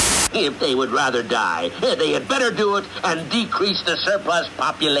If they would rather die, they had better do it and decrease the surplus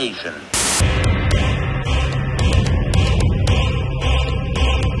population.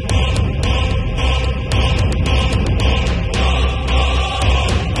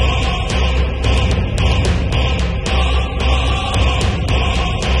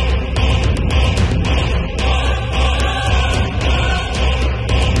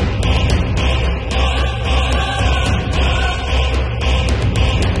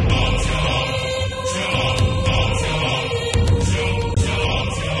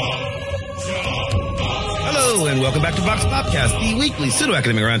 Welcome back to Vox Popcast, the weekly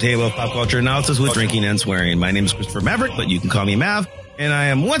pseudo-academic roundtable of pop culture analysis with drinking and swearing. My name is Christopher Maverick, but you can call me Mav, and I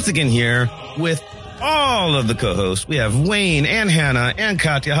am once again here with all of the co-hosts. We have Wayne and Hannah and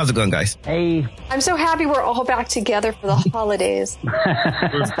Katya. How's it going, guys? Hey. I'm so happy we're all back together for the holidays.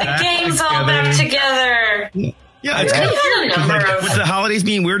 The gang's all back together. Yeah, it's good. Like, with the holidays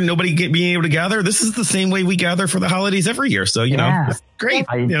being weird and nobody being able to gather, this is the same way we gather for the holidays every year. So, you know, it's great.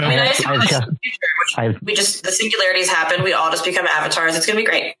 The singularities happen. We all just become avatars. It's going to be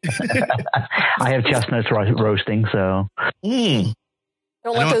great. I have chestnuts roasting, so.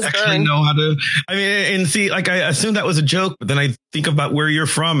 Don't let those actually burn. Know how to. I mean, and see, like, I assume that was a joke, but then I think about where you're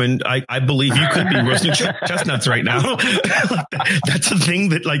from, and I believe you could be roasting chestnuts right now. That's a thing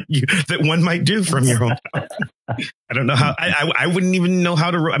that that one might do from your hometown. I don't know how. I wouldn't even know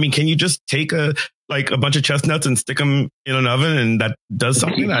how to. I mean, can you just take a bunch of chestnuts and stick them in an oven and that does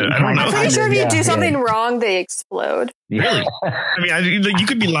something? I don't know. I'm pretty sure if you do something wrong, they explode. Really? I mean, you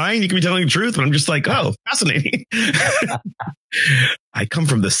could be lying, you could be telling the truth, but I'm just like, oh, fascinating. I come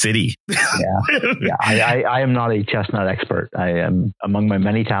from the city. I am not a chestnut expert. I am among my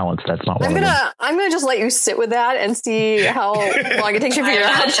many talents. That's not one of them. I'm gonna just let you sit with that and see how long it takes you to figure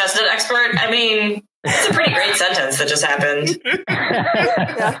out. I'm not a chestnut expert. I mean, it's a pretty great sentence that just happened.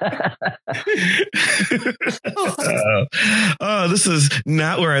 This is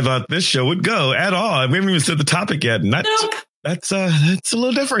not where I thought this show would go at all. We haven't even said the topic yet. And that's a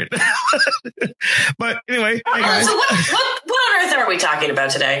little different. But anyway, hey guys. So what on earth are we talking about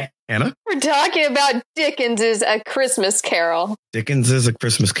today? Anna? We're talking about Dickens's A Christmas Carol. Dickens is A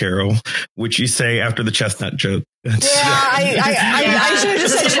Christmas Carol, which you say after the chestnut joke. I should have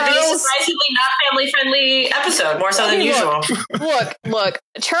just said Charles. Surprisingly not family-friendly episode, more so than usual. Look.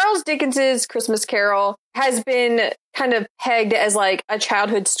 Charles Dickens's Christmas Carol has been kind of pegged as like a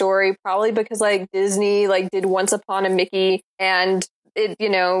childhood story, probably because like Disney did Once Upon a Mickey and it,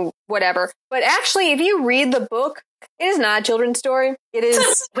 whatever. But actually, if you read the book, it is not a children's story. It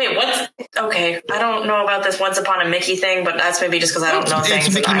is. Wait, what? Okay, I don't know about this Once Upon a Mickey thing, but that's maybe just because I don't know things.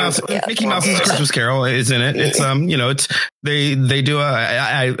 It's Mickey Mouse. Mickey Mouse's Christmas Carol is in it. It's it's they do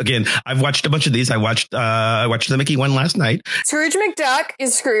again. I've watched a bunch of these. I watched the Mickey one last night. Scrooge McDuck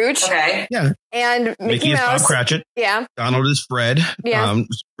is Scrooge. Okay. Yeah. And Mickey Mouse is Bob Cratchit. Yeah. Donald is Fred. Yeah.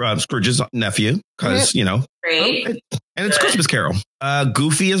 Scrooge's nephew, because Great. And it's Christmas Carol.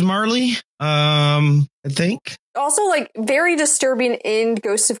 Goofy is Marley. I think. Also, very disturbing end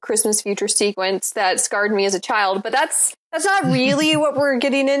Ghost of Christmas Future sequence that scarred me as a child, but that's not really what we're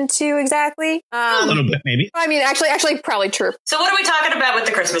getting into exactly. A little bit, maybe. I mean, actually, probably true. So what are we talking about with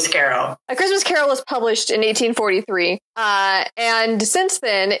the Christmas Carol? A Christmas Carol was published in 1843, and since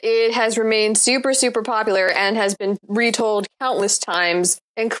then, it has remained super, super popular and has been retold countless times,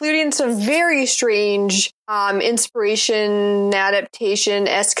 including some very strange inspiration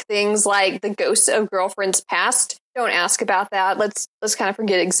adaptation-esque things like The Ghosts of Girlfriends Past. Don't ask about that. Let's kind of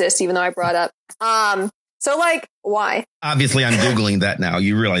forget it exists, even though I brought up. So why? Obviously, I'm Googling that now.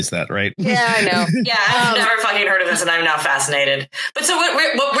 You realize that, right? Yeah, I know. Yeah, I've never fucking heard of this, and I'm now fascinated. But so what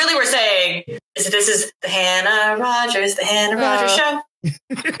really we're saying is that this is the Hannah Rogers show.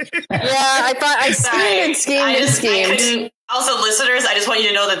 Yeah, I schemed. Also, listeners, I just want you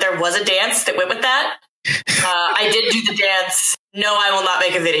to know that there was a dance that went with that. I did do the dance. No, I will not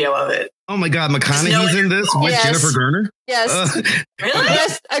make a video of it. Oh my God, McConaughey's in this with Jennifer Garner? Yes. Really?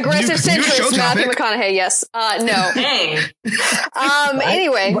 Yes, aggressive centrist Matthew McConaughey, yes. No. Dang.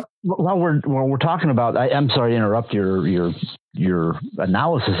 Anyway. While we're talking about, I'm sorry to interrupt your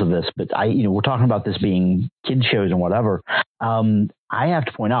analysis of this, but we're talking about this being kid shows and whatever. I have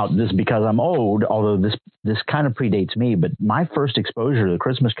to point out this because I'm old, although this kind of predates me, but my first exposure to the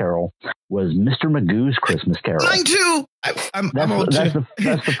Christmas Carol was Mr. Magoo's Christmas Carol. Mine too. I'm old too.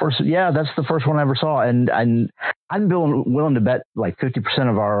 That's the first. Yeah, that's the first one I ever saw, and I'm willing to bet 50%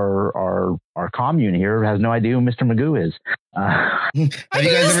 of our commune here has no idea who Mr. Magoo is. Have you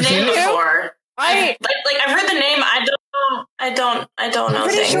guys ever seen it before? I've heard the name. I I don't know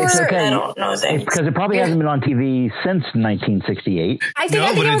pretty things. sure- Okay. I don't know things. Because it probably hasn't been on TV since 1968. I think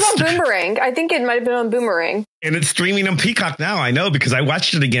No, it but was on it's- Boomerang. I think it might have been on Boomerang. And it's streaming on Peacock now. I know because I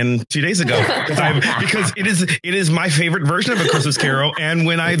watched it again 2 days ago because it is my favorite version of A Christmas Carol. And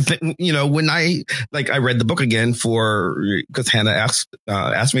when I read the book again because Hannah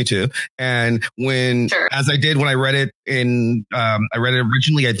asked me to, and as I did when I read it I read it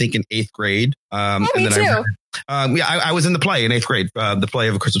originally I think in 8th grade. Me too. I was in the play in 8th grade, the play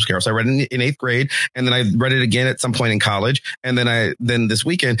of A Christmas Carol. So I read it in 8th grade, and then I read it again at some point in college, and then this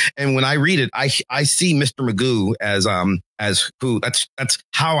weekend. And when I read it, I see Mr. Magoo as who. That's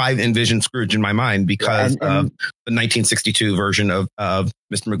how I envision Scrooge in my mind because of the 1962 version of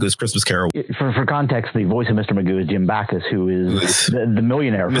Mr. Magoo's Christmas Carol. For context, the voice of Mr. Magoo is Jim Backus, who is the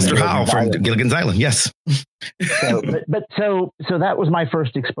millionaire, Mr. Howe from Gilligan's Island. Yes. So that was my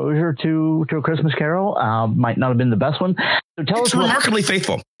first exposure to A Christmas Carol. Might not have been the best one. So tell It's us. remarkably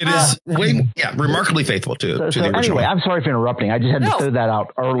faithful. It is remarkably faithful to the original. Anyway, I'm sorry for interrupting. I just had to throw that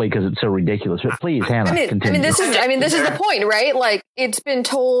out early because it's so ridiculous. But please, Hannah, continue. This is the point, right? Like it's been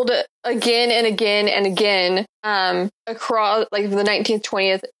told again and again and again across like the 19th,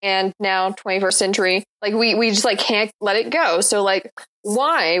 20th, and now 21st century. Like we just like can't let it go. So like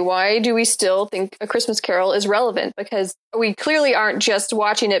why do we still think A Christmas Carol is relevant? Because we clearly aren't just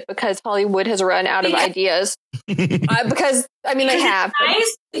watching it because Hollywood has run out of ideas. Because they have.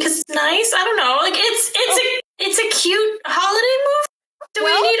 Nice because it's nice. I don't know. Like it's a cute holiday movie. Do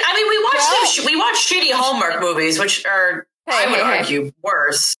we need? I mean, we watch shitty Hallmark movies, which are I would argue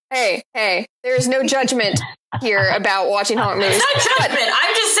worse. Hey, there is no judgment here about watching Hallmark movies. It's not judgment.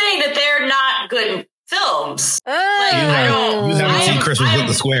 I'm just saying that they're not good films. You haven't seen Christmas with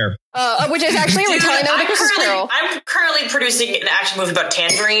the Square. Which is actually a retelling of The Christmas Carol. I'm currently producing an action movie about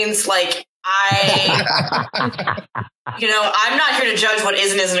tangerines. Like I'm not here to judge what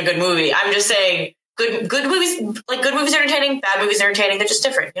is and isn't a good movie. I'm just saying good movies, like good movies are entertaining, bad movies are entertaining. They're just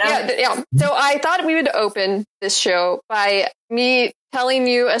different, you know? Yeah. So I thought we would open this show by me telling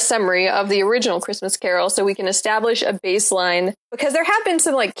you a summary of the original Christmas Carol so we can establish a baseline, because there have been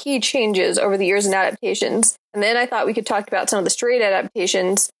some like key changes over the years in adaptations. And then I thought we could talk about some of the straight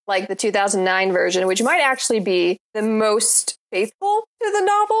adaptations, like the 2009 version, which might actually be the most faithful to the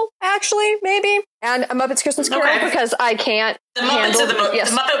novel, actually, maybe. And A Muppet's Christmas Carol, because I can't The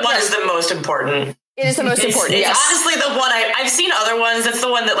Muppet one is the most important. It is the most important. It's yes. honestly the one I've seen other ones. That's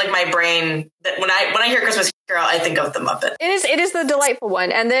the one that like my brain that when I hear Christmas Carol, I think of the Muppet. It is the delightful one,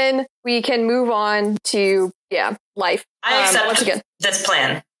 and then we can move on to life. I accept once again this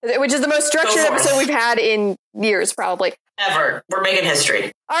plan, which is the most structured episode we've had in years, probably ever. We're making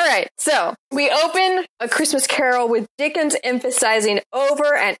history. All right, so we open A Christmas Carol with Dickens emphasizing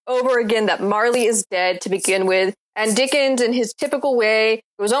over and over again that Marley is dead to begin with. And Dickens, in his typical way,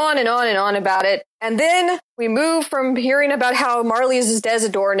 goes on and on and on about it. And then we move from hearing about how Marley is as dead as a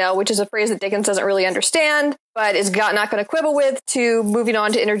doornail, which is a phrase that Dickens doesn't really understand, but is not going to quibble with, to moving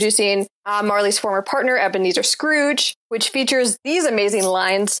on to introducing Marley's former partner, Ebenezer Scrooge, which features these amazing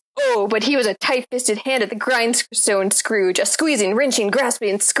lines. Oh, but he was a tight-fisted hand at the grindstone, Scrooge, a squeezing, wrenching,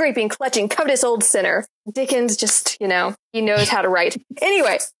 grasping, scraping, clutching, covetous old sinner. Dickens just, he knows how to write.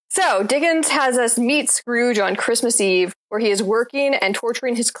 Anyway. So, Dickens has us meet Scrooge on Christmas Eve, where he is working and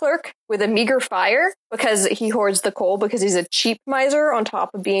torturing his clerk with a meager fire because he hoards the coal because he's a cheap miser on top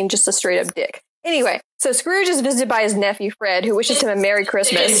of being just a straight-up dick. Anyway, so Scrooge is visited by his nephew, Fred, who wishes him a Merry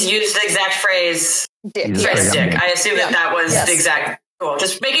Christmas. Dickens used the exact phrase, dick. Yes, dick. I assume that was the exact... Cool.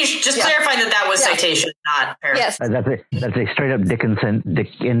 Just clarifying that was citation, not paraphrase. Yes. That's a straight up Dickensian.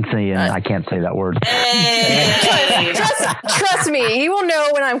 I can't say that word. Hey. Trust me, you will know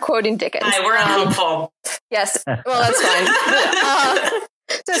when I'm quoting Dickens. Hi, we're unhelpful. Yes. Well, that's fine.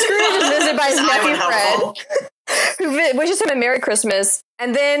 So Scrooge is visited by his nephew Fred, who wishes him a Merry Christmas,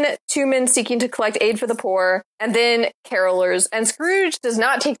 and then two men seeking to collect aid for the poor, and then carolers. And Scrooge does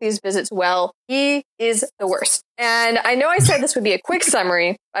not take these visits well. He is the worst. And I know I said this would be a quick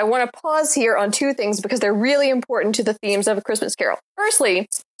summary. I want to pause here on two things because they're really important to the themes of A Christmas Carol. Firstly,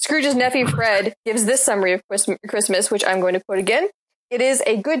 Scrooge's nephew Fred gives this summary of Christmas, which I'm going to quote again. It is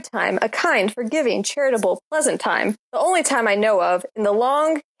a good time, a kind, forgiving, charitable, pleasant time, the only time I know of in the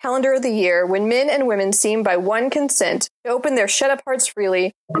long calendar of the year when men and women seem by one consent to open their shut-up hearts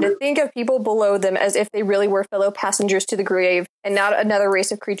freely, and to think of people below them as if they really were fellow passengers to the grave, and not another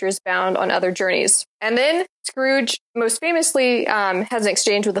race of creatures bound on other journeys. And then Scrooge most famously has an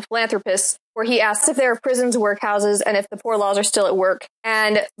exchange with the philanthropist where he asks if there are prisons, workhouses, and if the poor laws are still at work.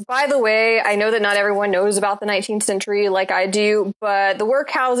 And by the way, I know that not everyone knows about the 19th century like I do, but the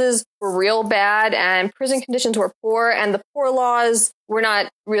workhouses were real bad and prison conditions were poor, and the poor laws were not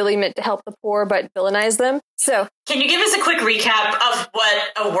really meant to help the poor, but villainize them. So, can you give us a quick recap of what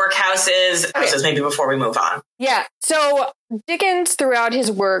a workhouse is, okay, maybe before we move on? Yeah. So Dickens, throughout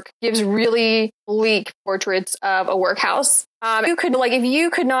his work, gives really bleak portraits of a workhouse. If you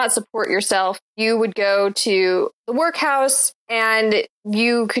could not support yourself, you would go to the workhouse and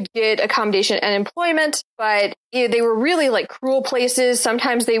you could get accommodation and employment, but they were really like cruel places.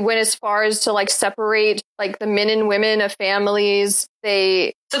 Sometimes they went as far as to like separate like the men and women of families.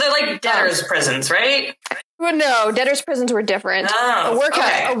 So they're like debtors' prisons, right? Well, no, debtors' prisons were different. Oh, a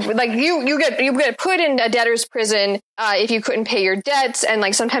workhouse, okay. Like you get put in a debtor's prison if you couldn't pay your debts, and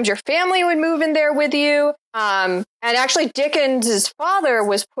like sometimes your family would move in there with you. And actually, Dickens's father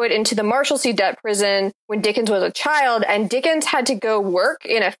was put into the Marshalsea debt prison when Dickens was a child, and Dickens had to go work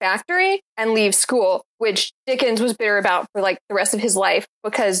in a factory and leave school, which Dickens was bitter about for like the rest of his life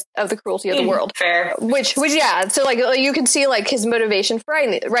because of the cruelty of the world. Fair. Which yeah. So like you can see like his motivation for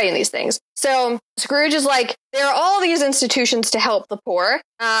writing these things. So Scrooge is like, there are all these institutions to help the poor.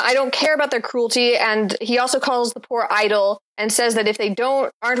 I don't care about their cruelty. And he also calls the poor idle and says that if they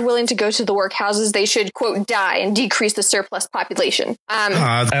aren't willing to go to the workhouses, they should, quote, die and decrease the surplus population.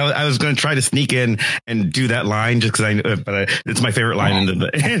 I was going to try to sneak in and do that line just because it's my favorite line in the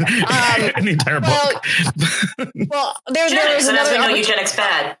entire book. Well, there was another. Eugenics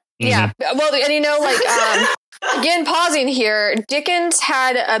bad. Yeah. Well, and again, pausing here, Dickens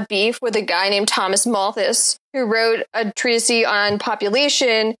had a beef with a guy named Thomas Malthus, who wrote a treatise on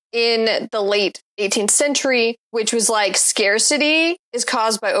population in the late 18th century, which was like scarcity is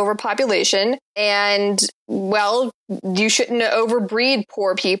caused by overpopulation. And, well, you shouldn't overbreed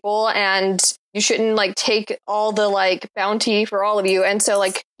poor people, and you shouldn't like take all the like bounty for all of you. And so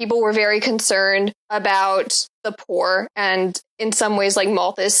like people were very concerned about the poor, and in some ways like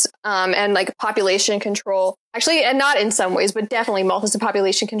Malthus and like population control. Actually, and not in some ways, but definitely Malthus and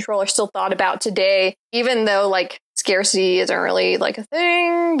population control are still thought about today, even though like scarcity isn't really like a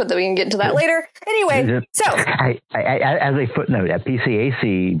thing, but then we can get into that later. Anyway, so as a footnote, at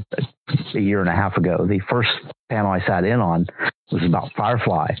PCAC a year and a half ago, the first panel I sat in on was about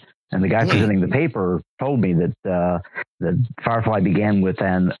Firefly. And the guy presenting the paper told me that the Firefly began with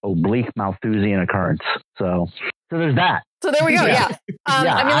an oblique Malthusian occurrence. So there's that. So there we go. Yeah.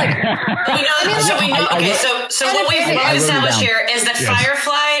 I mean, like, so what we've established here is that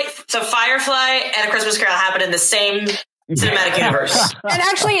Firefly and A Christmas Carol happen in the same cinematic universe. And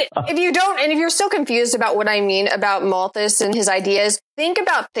actually, if you're still confused about what I mean about Malthus and his ideas, think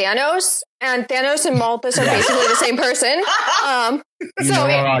about Thanos, and Thanos and Malthus are basically the same person.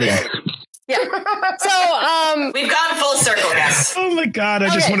 Yeah. So, we've gone full circle, yes. Oh my God.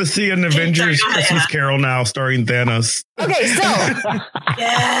 I just want to see an Avengers Christmas Carol now starring Thanos. Okay. So,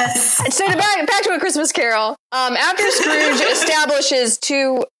 yes. So back to A Christmas Carol. After Scrooge establishes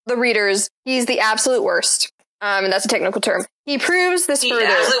to the readers, he's the absolute worst. And that's a technical term. He proves this further. The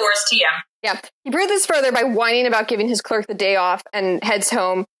absolute worst TM. Yeah. He proved this further by whining about giving his clerk the day off and heads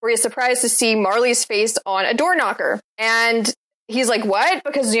home, where he's surprised to see Marley's face on a door knocker. And he's like, what?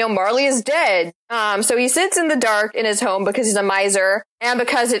 Because, Marley is dead. So he sits in the dark in his home because he's a miser and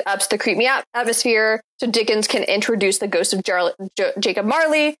because it ups the creepy atmosphere. So Dickens can introduce the ghost of Jacob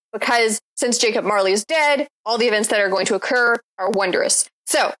Marley, because since Jacob Marley is dead, all the events that are going to occur are wondrous.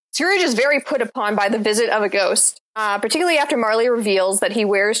 So Scrooge is very put upon by the visit of a ghost, particularly after Marley reveals that he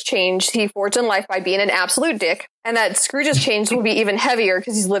wears chains he forged in life by being an absolute dick, and that Scrooge's chains will be even heavier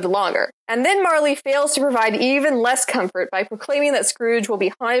because he's lived longer. And then Marley fails to provide even less comfort by proclaiming that Scrooge will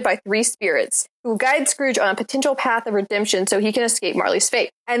be haunted by 3 spirits who will guide Scrooge on a potential path of redemption so he can escape Marley's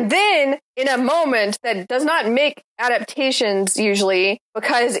fate. And then, in a moment that does not make adaptations usually,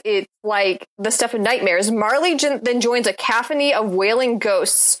 because it's like the stuff of nightmares, Marley then joins a cacophony of wailing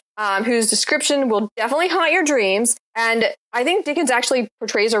ghosts whose description will definitely haunt your dreams. And I think Dickens actually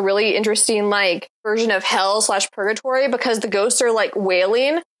portrays a really interesting like version of hell / purgatory, because the ghosts are like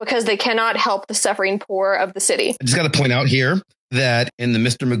wailing because they cannot help the suffering poor of the city. I just got to point out here that in the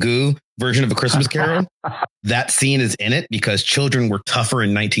Mr. Magoo, version of A Christmas Carol, that scene is in it because children were tougher in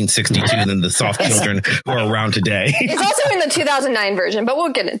 1962 than the soft children who are around today. It's also in the 2009 version, but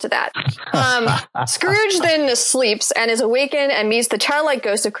we'll get into that. Scrooge then sleeps and is awakened and meets the childlike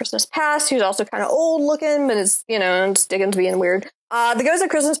ghost of Christmas Past, who's also kind of old looking, but it's, it's Dickens being weird. The ghost of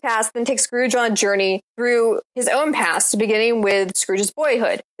Christmas Past then takes Scrooge on a journey through his own past, beginning with Scrooge's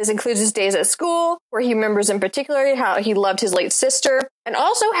boyhood. This includes his days at school, where he remembers in particular how he loved his late sister, and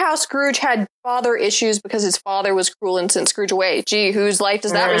also how Scrooge had father issues because his father was cruel and sent Scrooge away. Gee, whose life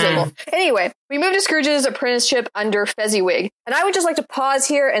does that resemble? Anyway, we move to Scrooge's apprenticeship under Fezziwig, and I would just like to pause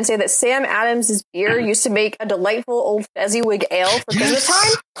here and say that Sam Adams' beer used to make a delightful old Fezziwig ale for Christmas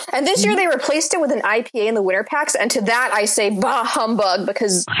time, and this year they replaced it with an IPA in the winter packs, and to that I say, bah humbug,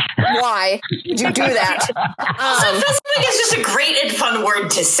 because why would you do that? Fezziwig is just a great and fun word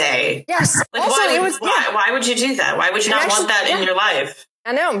to say. Yes. Like, also, why would you do that? Why would you not want that in your life?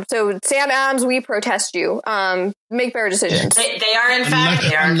 I know. So, Sam Adams, we protest you. Make better decisions. They are, in fact,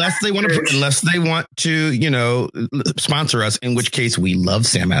 unless they want to, sponsor us. In which case, we love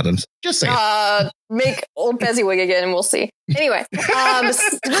Sam Adams. Just saying. Make old Fezziwig again, and we'll see. Anyway,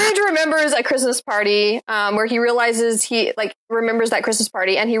 Scrooge remembers a Christmas party where he realizes remembers that Christmas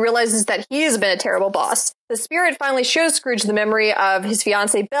party, and he realizes that he has been a terrible boss. The spirit finally shows Scrooge the memory of his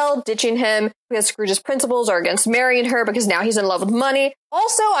fiancée Belle ditching him because Scrooge's principles are against marrying her because now he's in love with money.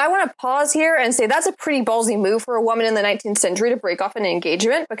 Also, I want to pause here and say that's a pretty ballsy move for a woman in the 19th century to break off an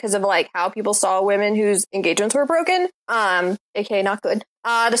engagement because of how people saw women whose engagements were broken. AKA not good.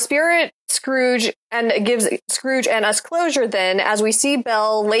 The spirit Scrooge and gives Scrooge and us closure then as we see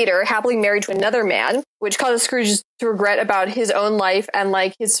Belle later happily married to another man, which causes Scrooge to regret about his own life and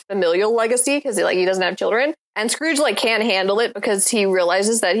his familial legacy because he doesn't have children. And Scrooge can't handle it because he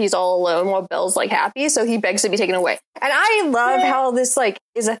realizes that he's all alone while Belle's happy, so he begs to be taken away. And I love how this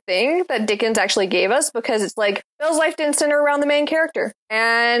is a thing that Dickens actually gave us because it's Belle's life didn't center around the main character,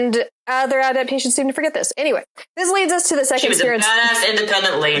 and other adaptations seem to forget this. Anyway, this leads us to the second experience. She was a badass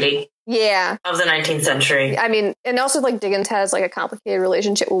independent lady. Yeah. Of the 19th century. I mean, and also Dickens has a complicated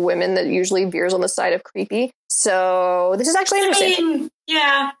relationship with women that usually veers on the side of creepy. So this is actually interesting.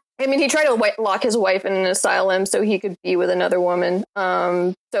 Yeah. I mean, he tried to lock his wife in an asylum so he could be with another woman.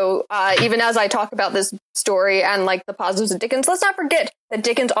 So even as I talk about this story and the positives of Dickens, let's not forget that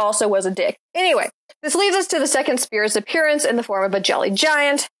Dickens also was a dick. Anyway, this leads us to the second spirit's appearance in the form of a jolly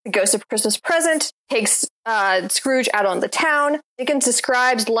giant. The ghost of Christmas Present takes Scrooge out on the town. Dickens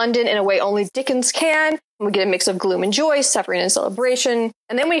describes London in a way only Dickens can. We get a mix of gloom and joy, suffering and celebration.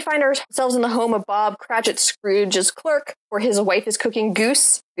 And then we find ourselves in the home of Bob Cratchit, Scrooge's clerk, where his wife is cooking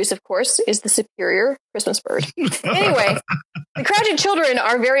goose. Goose, of course, is the superior Christmas bird. Anyway, the Cratchit children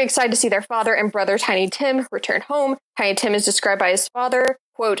are very excited to see their father and brother Tiny Tim return home. Tiny Tim is described by his father,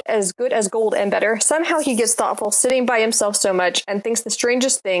 quote, as good as gold and better. Somehow he gets thoughtful sitting by himself so much and thinks the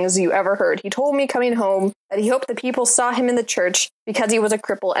strangest things you ever heard. He told me coming home that he hoped the people saw him in the church because he was a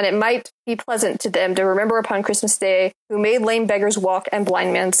cripple, and it might be pleasant to them to remember upon Christmas Day who made lame beggars walk and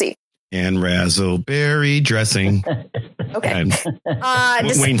blind men see. And razzleberry dressing. Okay.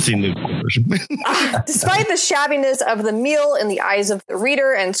 Wayne seen the version. Despite the shabbiness of the meal in the eyes of the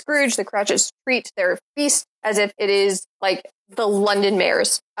reader and Scrooge, the Cratchits treat their feast as if it is the London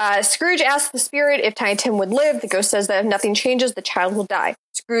mayor's. Scrooge asks the spirit if Tiny Tim would live. The ghost says that if nothing changes, the child will die.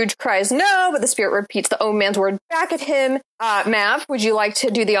 Scrooge cries no, but the spirit repeats the old man's word back at him. Mav, would you like to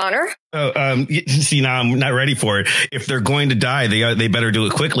do the honor? See, now I'm not ready for it. If they're going to die, they better do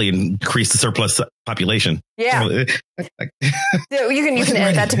it quickly and increase the surplus population. Yeah. You can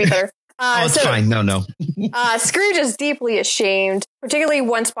edit that to be better. It's fine. No. Scrooge is deeply ashamed, particularly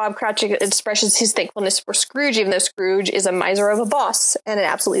once Bob Cratchit expresses his thankfulness for Scrooge, even though Scrooge is a miser of a boss and an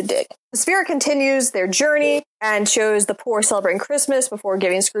absolute dick. The spirit continues their journey and shows the poor celebrating Christmas before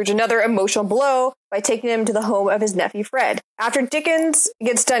giving Scrooge another emotional blow by taking him to the home of his nephew Fred. After Dickens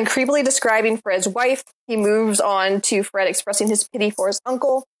gets done creepily describing Fred's wife, he moves on to Fred expressing his pity for his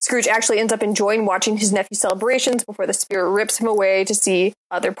uncle. Scrooge actually ends up enjoying watching his nephew's celebrations before the spirit rips him away to see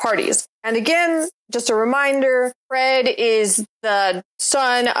other parties. And again, just a reminder, Fred is the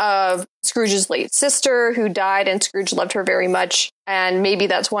son of Scrooge's late sister who died, and Scrooge loved her very much. And maybe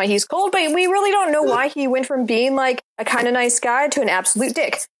that's why he's cold, but we really don't know why he went from being a kind of nice guy to an absolute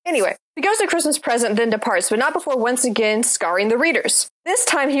dick. Anyway, the ghost of Christmas Present then departs, but not before once again scarring the readers. This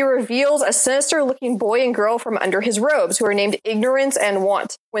time he reveals a sinister-looking boy and girl from under his robes, who are named Ignorance and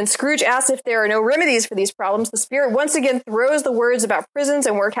Want. When Scrooge asks if there are no remedies for these problems, the spirit once again throws the words about prisons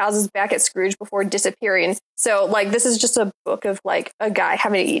and workhouses back at Scrooge before disappearing. So, like, this is just a book of, like, a guy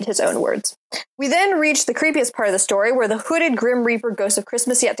having to eat his own words. We then reach the creepiest part of the story, where the hooded Grim Reaper ghost of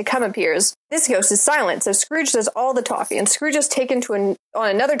Christmas Yet to Come appears. This ghost is silent, so Scrooge does all the talking, and Scrooge is taken on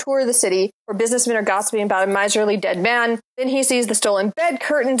another tour of the city, where businessmen are gossiping about a miserly dead man. Then he sees the stolen bed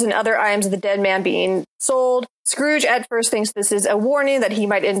curtains and other items of the dead man being sold. Scrooge at first thinks this is a warning that he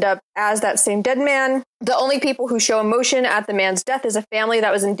might end up as that same dead man. The only people who show emotion at the man's death is a family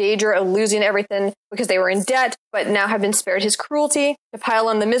that was in danger of losing everything because they were in debt, but now have been spared his cruelty. To pile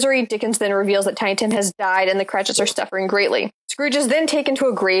on the misery, Dickens then reveals that Tiny Tim has died and the Cratchits are suffering greatly. Scrooge is then taken to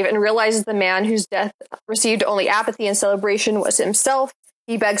a grave and realizes the man whose death received only apathy and celebration was himself.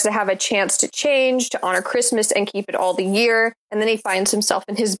 He begs to have a chance to change, to honor Christmas and keep it all the year. And then he finds himself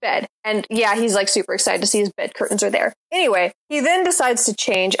in his bed. And yeah, he's like super excited to see his bed curtains are there. Anyway, he then decides to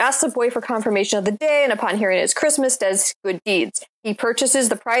change, asks the boy for confirmation of the day, and upon hearing it's Christmas, does good deeds. He purchases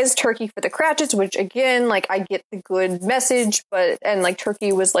the prized turkey for the Cratchits, which again, like, I get the good message, and like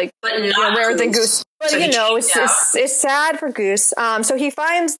turkey was like rarer than goose. But so it's sad for Goose. So he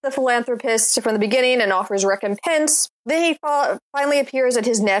finds the philanthropist from the beginning and offers recompense. Then he finally appears at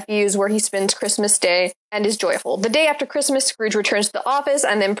his nephew's, where he spends Christmas Day and is joyful. The day after Christmas, Scrooge returns to the office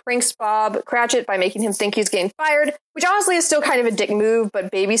and then pranks Bob Cratchit by making him think he's getting fired, which honestly is still kind of a dick move, but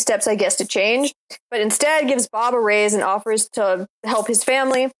baby steps, I guess, to change. But instead gives Bob a raise and offers to help his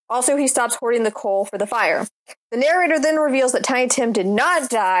family. Also, he stops hoarding the coal for the fire. The narrator then reveals that Tiny Tim did not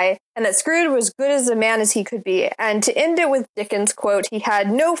die and that Scrooge was good as a man as he could be. And to end it with Dickens' quote, he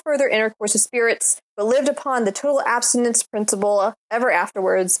had no further intercourse with spirits, but lived upon the total abstinence principle ever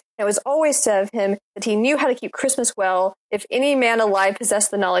afterwards. It was always said of him that he knew how to keep Christmas well. If any man alive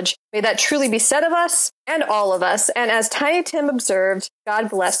possessed the knowledge, may that truly be said of us and all of us. And as Tiny Tim observed, God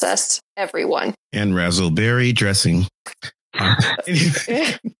bless us, everyone. And raspberry dressing.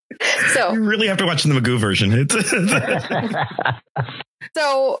 So you really have to watch the Magoo version.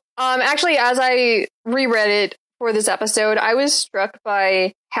 So, actually, as I reread it for this episode, I was struck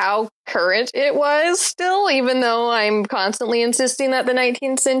by how current it was still, even though I'm constantly insisting that the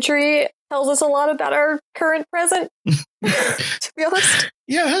 19th century tells us a lot about our current present, to be honest.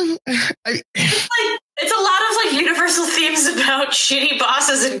 Yeah. It's a lot of like universal themes about shitty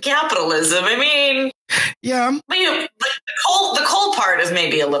bosses and capitalism. I mean, yeah. Like, the coal part is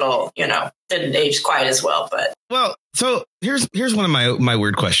maybe a little, didn't age quite as well, but. Well, so here's one of my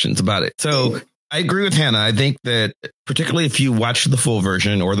weird questions about it. So I agree with Hannah. I think that particularly if you watch the full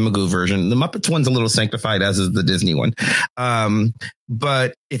version or the Magoo version, the Muppets one's a little sanctified, as is the Disney one.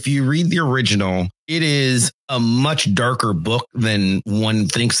 But if you read the original, it is a much darker book than one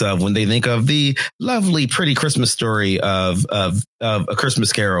thinks of when they think of the lovely, pretty Christmas story of A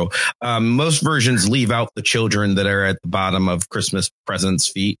Christmas Carol. Most versions leave out the children that are at the bottom of Christmas presents'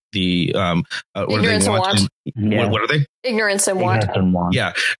 feet. The Ignorance and Want. What are they? Ignorance and Want.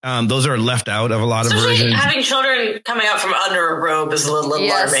 Yeah, those are left out of a lot of versions. Having children coming out from under a robe is a little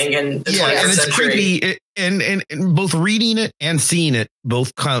alarming in the 20th and it's century. creepy. And both reading it and seeing it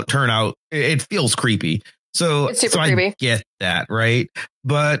both turn out, it feels creepy. So, it's super creepy. I get that, right?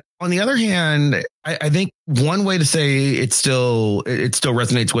 But on the other hand, I think one way to say it still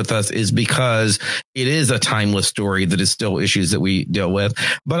resonates with us is because it is a timeless story that is still issues that we deal with.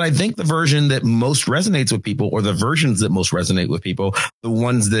 But I think the version that most resonates with people, or the versions that most resonate with people, the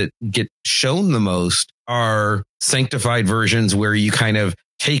ones that get shown the most, are sanctified versions where you kind of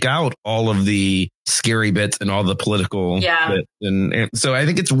take out all of the scary bits and all the political bits. And so I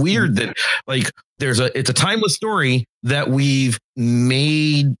think it's weird that like it's a timeless story that we've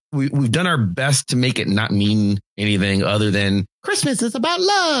made. We've done our best to make it not mean anything other than Christmas is about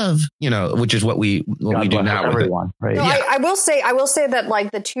love, which is what we do now. Everyone, right? No, I will say that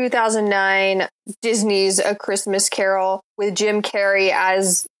like the 2009 Disney's A Christmas Carol with Jim Carrey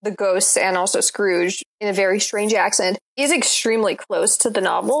as the ghost and also Scrooge in a very strange accent is extremely close to the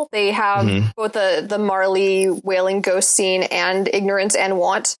novel. They have both the Marley wailing ghost scene and Ignorance and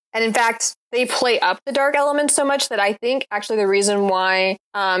Want. And in fact, they play up the dark elements so much that I think actually the reason why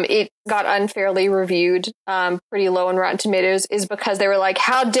it got unfairly reviewed pretty low on Rotten Tomatoes is because they were like,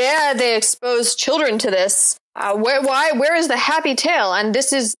 how dare they expose children to this? Where is the happy tale? And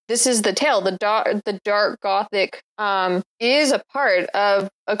this is the tale. The dark gothic is a part of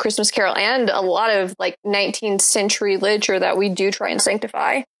A Christmas Carol and a lot of like 19th century literature that we do try and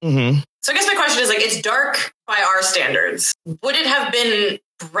sanctify. Mm-hmm. So I guess my question is like, it's dark by our standards. Would it have been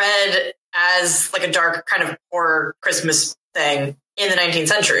read as like a dark kind of horror Christmas thing in the 19th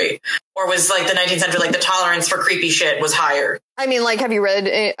century? Or was like the 19th century, like the tolerance for creepy shit was higher? I mean, like, have you read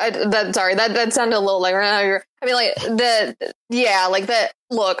that? Sorry, that sounded a little like, I mean, like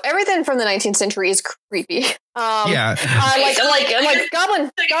look, everything from the 19th century is creepy. Like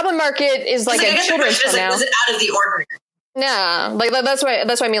Goblin Market is like a children's show now. Is it out of the ordinary? No, like that's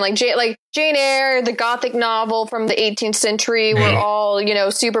what I mean. Like Jane Eyre, the Gothic novel from the 18th century, were all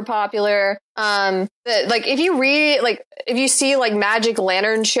super popular. Like if you see like magic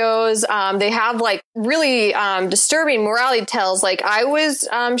lantern shows, they have like really disturbing morality tales. Like I was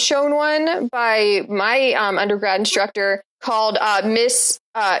shown one by my undergrad instructor called Miss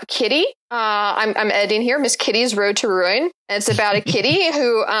Kitty. I'm editing here. Miss Kitty's Road to Ruin. And it's about a kitty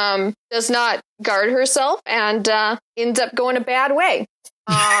who does not guard herself and ends up going a bad way.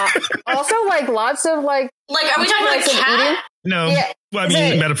 Also, like lots of like are we talking about a cat? No, yeah. Well, I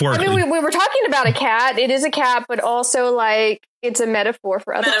mean metaphorically. I mean, we were talking about a cat. It is a cat, but also like it's a metaphor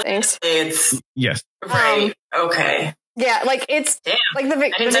for other things. Yes. Right. Okay. Yeah, like it's like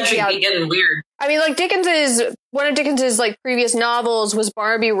the it's actually getting weird. I mean, like one of Dickens's like previous novels was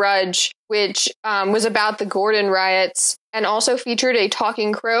Barnaby Rudge, which was about the Gordon riots and also featured a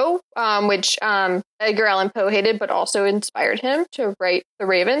talking crow, which Edgar Allan Poe hated, but also inspired him to write The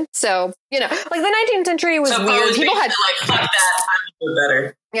Raven. So like the 19th century was weird. People had like fuck that. I'm do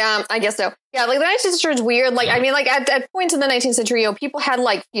better. Yeah, I guess so. Yeah, like the 19th century is weird. Like, I mean, like at points in the 19th century, people had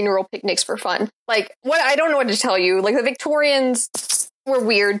like funeral picnics for fun. Like, I don't know what to tell you. Like the Victorians were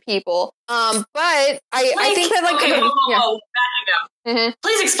weird people. But I think that like backing up.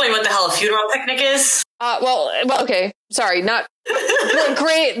 Please explain what the hell a funeral picnic is. Well, okay. Sorry, not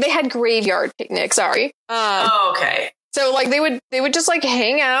They had graveyard picnics. Sorry. Okay. So like they would just like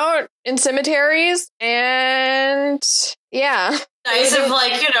hang out in cemeteries and yeah. Nice of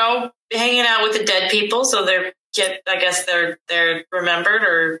like, hanging out with the dead people so they're remembered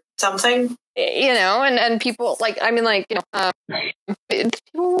or something. And people like, I mean, like, people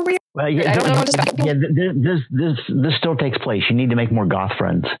were weird. Well, yeah, I don't know what to say. This still takes place. You need to make more goth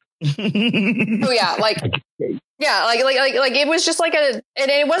friends. Oh yeah, like it was just like and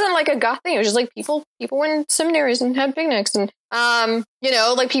it wasn't like a goth thing. It was just like people went in seminaries and had picnics, and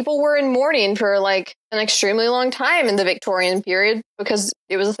like people were in mourning for like an extremely long time in the Victorian period because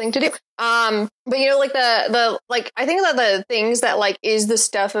it was a thing to do. But like the like I think that the things that like is the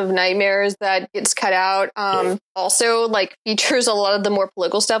stuff of nightmares that gets cut out also like features a lot of the more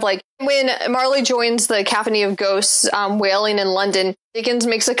political stuff. Like when Marley joins the Cacophony of Ghosts wailing in London, Dickens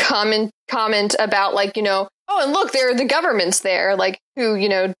makes a comment about like, oh, and look, there are the governments there, like who,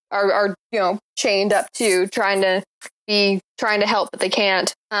 are chained up to trying to help, but they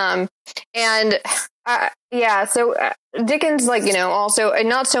can't. So Dickens, like, also, and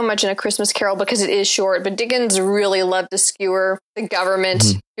not so much in A Christmas Carol because it is short, but Dickens really loved to skewer the government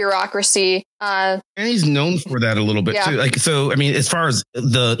bureaucracy. And he's known for that a little bit too. Like, so, I mean, as far as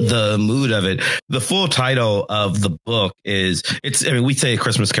the mood of it, the full title of the book we say A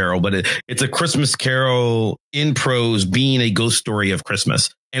Christmas Carol, but it's A Christmas Carol in prose being a ghost story of Christmas.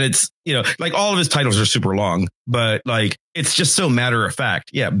 And it's, like all of his titles are super long, but like, it's just so matter of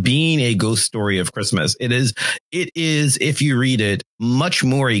fact. Yeah. Being a ghost story of Christmas. It is, if you read it, much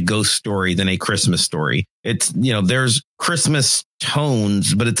more a ghost story than a Christmas story. It's, there's Christmas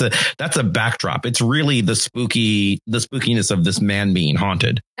tones, but that's a backdrop. It's really the spookiness of this man being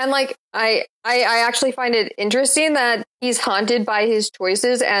haunted. And like, I actually find it interesting that he's haunted by his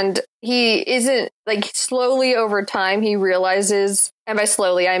choices, and he isn't like slowly over time he realizes, and by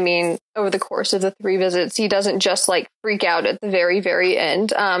slowly I mean over the course of the 3 visits, he doesn't just like freak out at the very, very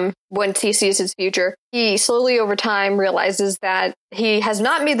end. Once he sees his future, he slowly over time realizes that he has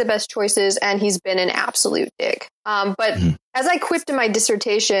not made the best choices and he's been an absolute dick. But as I quipped in my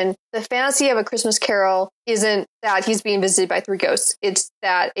dissertation, the fantasy of A Christmas Carol isn't that he's being visited by 3 ghosts. It's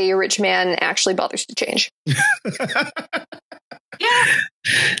that a rich man actually bothers to change.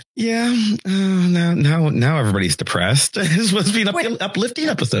 Yeah. Now everybody's depressed. This supposed to be an uplifting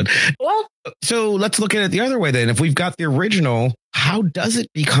episode. Well, so let's look at it the other way then. If we've got the original, how does it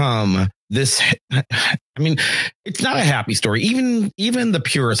become this? I mean, it's not a happy story. Even the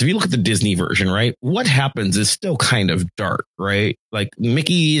purists, if you look at the Disney version, right, what happens is still kind of dark, right? Like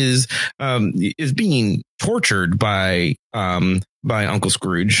Mickey is being tortured by Uncle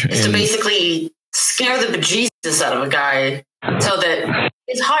Scrooge. To basically scare the bejesus out of a guy so that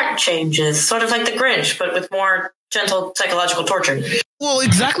his heart changes, sort of like the Grinch, but with more gentle psychological torture. Well,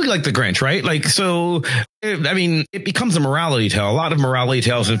 exactly like the Grinch, right? Like, so, it becomes a morality tale. A lot of morality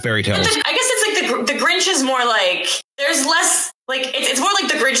tales and fairy tales. I guess it's like the Grinch Grinch is more like there's less like it's more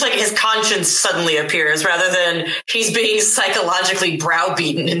like the Grinch, like his conscience suddenly appears rather than he's being psychologically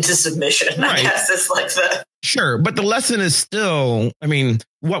browbeaten into submission. Right. I guess it's like the sure, but the lesson is still, I mean,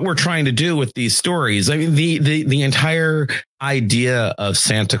 what we're trying to do with these stories. I mean, the entire idea of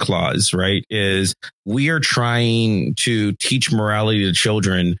Santa Claus, right, is we are trying to teach morality to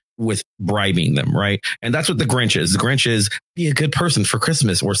children with bribing them, right? And that's what the Grinch is. The Grinch is be a good person for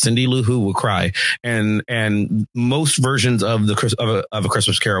Christmas, or Cindy Lou Who will cry. And most versions of of a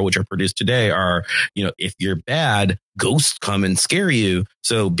Christmas Carol, which are produced today, are, you know, if you're bad, ghosts come and scare you.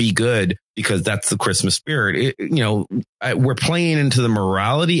 So be good, because that's the Christmas spirit. We're playing into the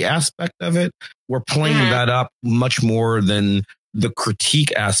morality aspect of it. We're playing that up much more than the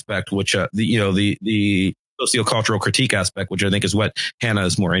critique aspect, which the sociocultural critique aspect, which I think is what Hannah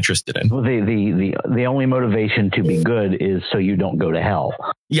is more interested in. Well, the only motivation to be good is so you don't go to hell.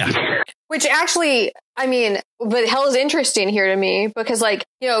 Yeah. Which actually, I mean, but hell is interesting here to me because, like,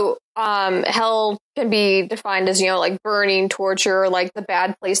 hell can be defined as, like burning, torture, like the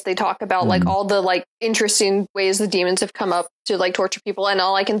bad place they talk about, like all the like interesting ways the demons have come up to like torture people. And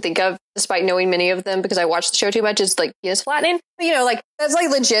all I can think of, despite knowing many of them because I watched the show too much, is like penis flattening. But, like that's like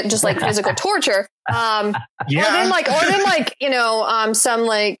legit, just like physical torture. Or then some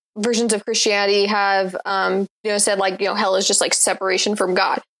like versions of Christianity have, said like, hell is just like separation from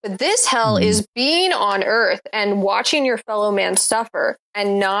God. But this hell is being on earth and watching your fellow man suffer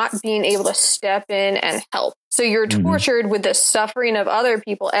and not being able to step in and help. So you're tortured with the suffering of other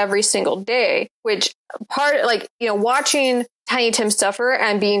people every single day, which watching Tiny Tim suffer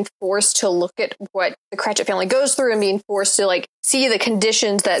and being forced to look at what the Cratchit family goes through and being forced to like see the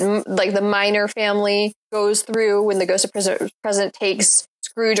conditions that like the Minor family goes through when the Ghost of Present takes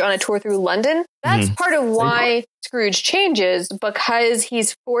Scrooge on a tour through London. That's part of why Scrooge changes, because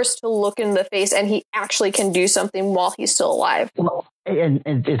he's forced to look in the face and he actually can do something while he's still alive. Well, and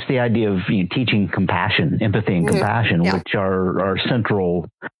it's the idea of teaching compassion, empathy and compassion, which are central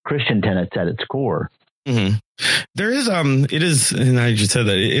Christian tenets at its core. Mm-hmm. There is it is, and I just said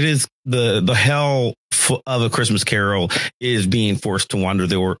that it is the hell of A Christmas Carol is being forced to wander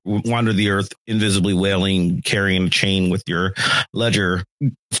the earth, invisibly wailing, carrying a chain with your ledger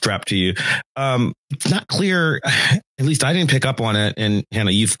strapped to you. It's not clear, at least I didn't pick up on it, and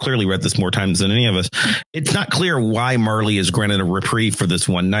Hannah, you've clearly read this more times than any of us. It's not clear why Marley is granted a reprieve for this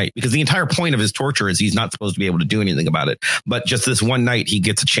one night, because the entire point of his torture is he's not supposed to be able to do anything about it. But just this one night, he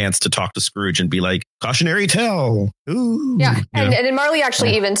gets a chance to talk to Scrooge and be like, cautionary tale. Ooh. Yeah. And then Marley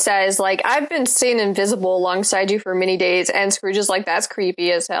actually even says, like, I've been staying invisible alongside you for many days. And Scrooge is like, that's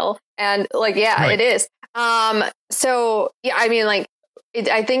creepy as hell. And like, yeah, right. It is. So, yeah, I mean, like,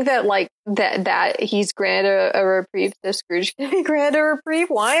 I think that like that he's granted a reprieve. So Scrooge can be granted a reprieve.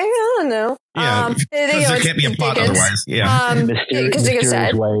 Why? I don't know. Yeah, there can't be a plot otherwise. Yeah, because Dickens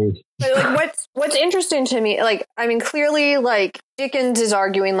said. But like, what's interesting to me, like, I mean, clearly, like Dickens is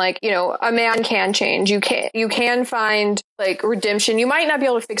arguing, like, a man can change. You can find like redemption. You might not be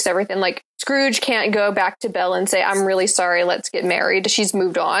able to fix everything. Like Scrooge can't go back to Belle and say, "I'm really sorry. Let's get married." She's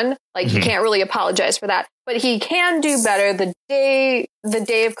moved on. Like he can't really apologize for that. But he can do better the day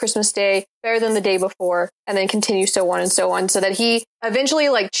of Christmas Day, better than the day before, and then continue so on and so on, so that he eventually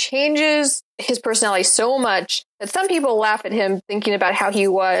like changes his personality so much that some people laugh at him thinking about how he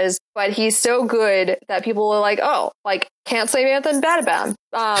was, but he's so good that people are like, oh, like can't say anything bad about him.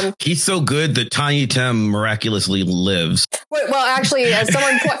 He's so good that Tiny Tim miraculously lives. Well, actually, as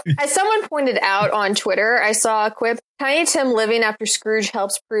someone pointed out on Twitter, I saw a quip. Tiny Tim living after Scrooge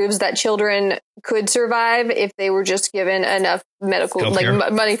helps proves that children could survive if they were just given enough medical, healthcare.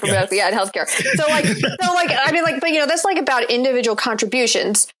 Like money for medical, and healthcare. So I mean, like, but that's like about individual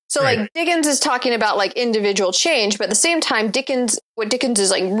contributions. So right. Like Dickens is talking about like individual change, but at the same time, what Dickens is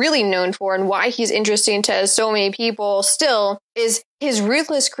like really known for and why he's interesting to so many people still is his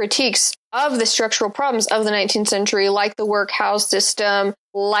ruthless critiques of the structural problems of the 19th century, like the workhouse system,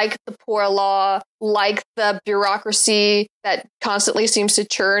 like the poor law, like the bureaucracy that constantly seems to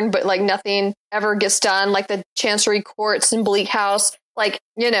churn, but like nothing ever gets done, like the chancery courts and Bleak House. Like,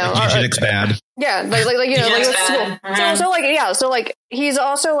 eugenics bad. Yeah, like school. So like he's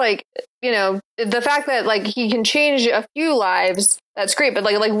also like, the fact that like he can change a few lives, that's great, but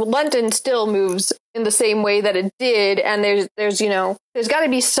like London still moves in the same way that it did, and there's got to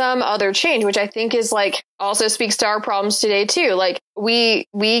be some other change, which I think is like also speaks to our problems today too. Like we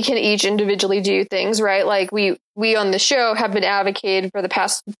can each individually do things, right? Like we we on the show have been advocating for the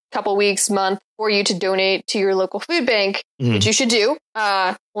past couple weeks, month, for you to donate to your local food bank, which you should do.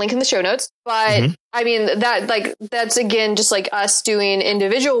 Link in the show notes. But I mean, that's again, just like us doing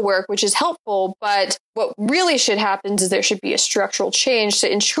individual work, which is helpful. But what really should happen is there should be a structural change to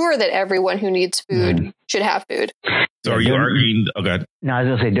ensure that everyone who needs food should have food. So are you arguing? Oh, God. No, I was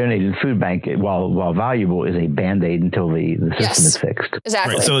going to say donating to the food bank, while valuable, is a Band-Aid until the system is fixed.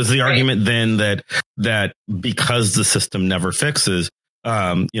 Exactly. Right. So is the argument then that because the system never fixes,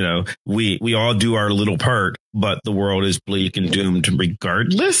 we all do our little part, but the world is bleak and doomed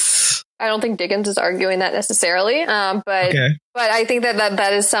regardless? I don't think Dickens is arguing that necessarily, but I think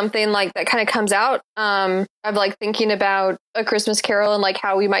that is something like that kind of comes out of like thinking about A Christmas Carol and like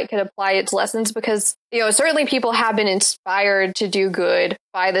how we could apply its lessons, because certainly people have been inspired to do good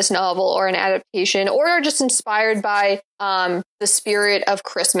by this novel or an adaptation, or are just inspired by the spirit of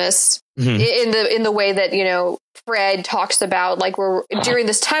Christmas in the way that Fred talks about, like, we're during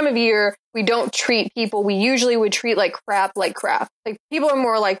this time of year, we don't treat people we usually would treat like crap. Like people are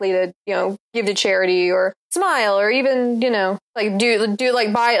more likely to give to charity or smile, or even like do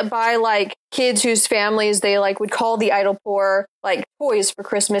like buy like kids whose families they like would call the idle poor like toys for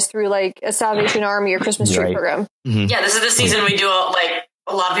Christmas through like a Salvation Army or Christmas tree program. Yeah, this is the season we do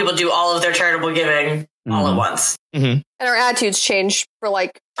a lot of people do all of their charitable giving all at once, and our attitudes change for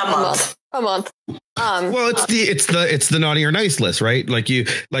like a month. Well, it's the naughty or nice list, right? Like the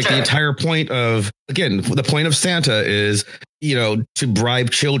entire point of, again, the point of Santa is, to bribe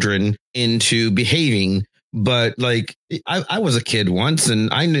children into behaving. But like I was a kid once,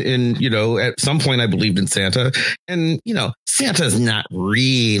 and at some point I believed in Santa, and Santa's not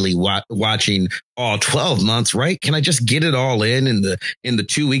really watching all 12 months, right? Can I just get it all in the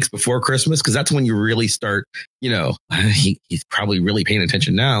 2 weeks before Christmas? Because that's when you really start, he's probably really paying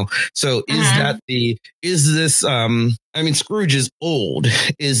attention now. So is this Scrooge is old.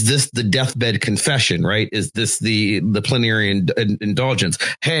 Is this the deathbed confession, right? Is this the plenary indulgence?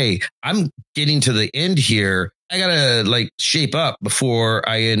 Hey, I'm getting to the end here. I gotta shape up before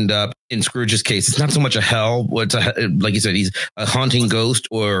I end up in Scrooge's case. It's not so much a hell. Like you said, he's a haunting ghost,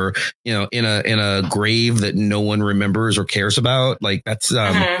 or in a grave that no one remembers or cares about. Like that's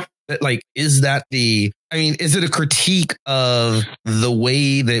is that is it a critique of the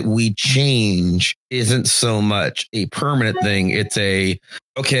way that we change isn't so much a permanent thing? It's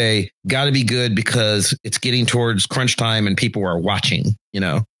got to be good because it's getting towards crunch time and people are watching,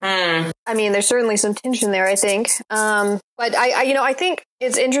 I mean, there's certainly some tension there, I think. But I think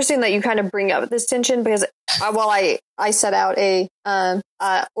it's interesting that you kind of bring up this tension, because while I set out a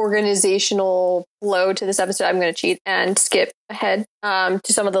organizational flow to this episode, I'm going to cheat and skip ahead to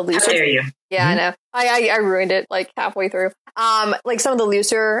some of the looser. How dare you? Yeah, I know. I ruined it like halfway through. Like some of the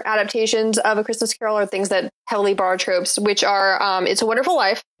looser adaptations of A Christmas Carol are things that heavily borrow tropes, which are It's a Wonderful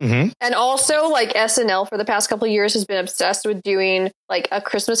Life. And also like SNL for the past couple of years has been obsessed with doing like A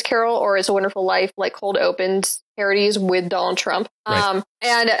Christmas Carol or It's a Wonderful Life, like cold opens parodies with Donald Trump. Right.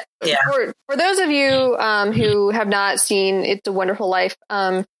 For those of you who have not seen It's a Wonderful Life,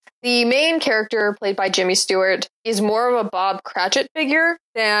 the main character, played by Jimmy Stewart, is more of a Bob Cratchit figure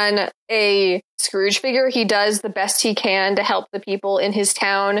than a Scrooge figure. He does the best he can to help the people in his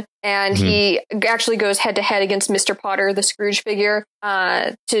town, and he actually goes head to head against Mr. Potter, the Scrooge figure,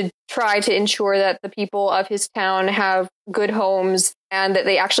 to try to ensure that the people of his town have good homes and that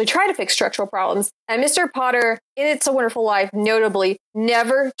they actually try to fix structural problems. And Mr. Potter, in It's a Wonderful Life, notably,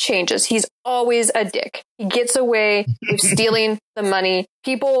 never changes. He's always a dick. He gets away with stealing the money.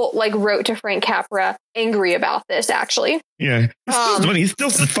 People wrote to Frank Capra angry about this, actually. Yeah. He's still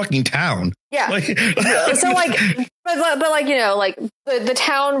the fucking town. Yeah. The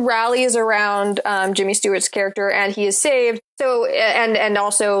town rallies around Jimmy Stewart's character, and he is saved. So, and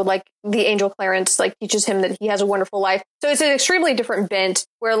also the angel Clarence teaches him that he has a wonderful life. So it's an extremely different bent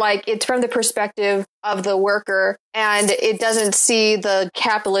where it's from the perspective of the worker, and it doesn't see the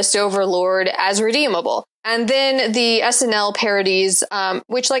capitalist overlord as redeemable. And then the SNL parodies,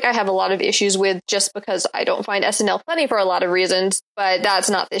 which I have a lot of issues with just because I don't find SNL funny for a lot of reasons, but that's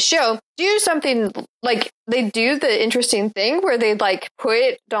not this show, do something they do the interesting thing where they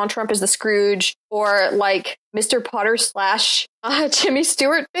put Donald Trump as the Scrooge or Mr. Potter / Jimmy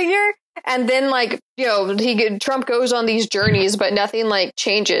Stewart figure. And then Trump goes on these journeys, but nothing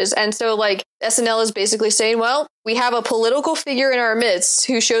changes. And so SNL is basically saying, well, we have a political figure in our midst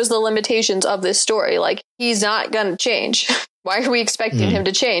who shows the limitations of this story. He's not going to change. Why are we expecting him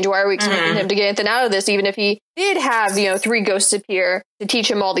to change? Why are we expecting him to get anything out of this? Even if he did have, 3 ghosts appear to teach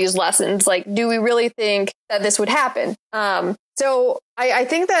him all these lessons, do we really think that this would happen? So I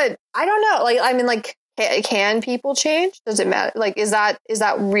think that, I don't know, can people change? Does it matter? Like, is that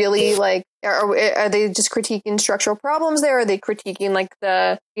really like, are they just critiquing structural problems there? Are they critiquing like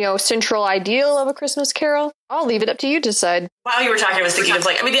the, central ideal of A Christmas Carol? I'll leave it up to you to decide. While you were talking, I was thinking of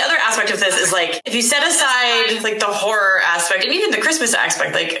like, I mean, the other aspect of this is like, if you set aside like the horror aspect and even the Christmas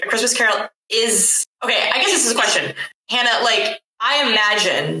aspect, like A Christmas Carol is, okay, I guess this is a question. Hannah, like, I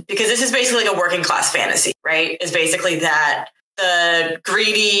imagine, because this is basically like a working class fantasy, right? Is basically that the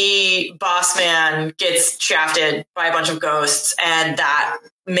greedy boss man gets shafted by a bunch of ghosts and that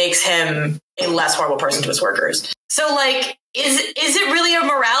makes him a less horrible person to his workers. So like, is it really a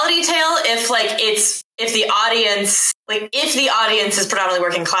morality tale if the audience is predominantly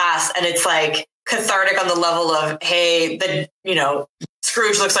working class and it's like cathartic on the level of, hey,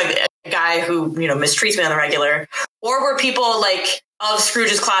 Scrooge looks like a guy who, mistreats me on the regular, or were people like of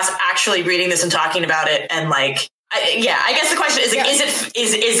Scrooge's class actually reading this and talking about it and like, I guess the question is, like, is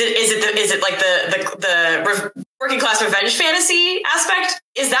it like the working class revenge fantasy aspect?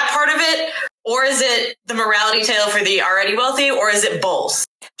 Is that part of it? Or is it the morality tale for the already wealthy? Or is it both?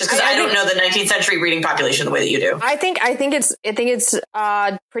 Just because I don't know the 19th century reading population the way that you do. I think it's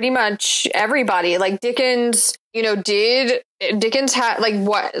pretty much everybody. Like Dickens, Dickens had like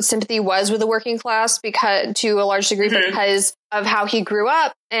what sympathy was with the working class because to a large degree because of how he grew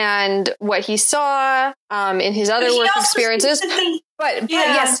up and what he saw in his other work experiences. But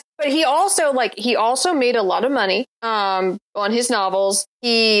he also made a lot of money on his novels.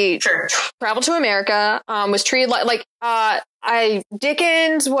 He traveled to America, was treated like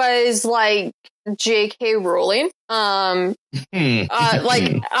Dickens was like J.K. Rowling. You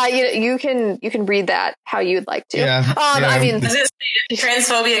can read that how you'd like to. I mean, is this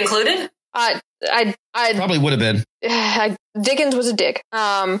transphobia included? I probably would have been. Dickens was a dick.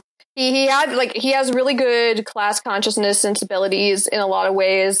 He has really good class consciousness sensibilities in a lot of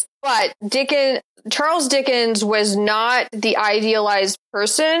ways, but Charles Dickens was not the idealized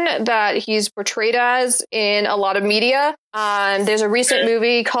person that he's portrayed as in a lot of media. There's a recent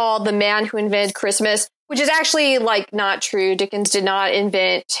movie called The Man Who Invented Christmas, which is actually like not true. Dickens did not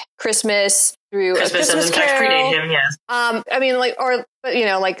invent Christmas through a Christmas Carol. Predate him, yes.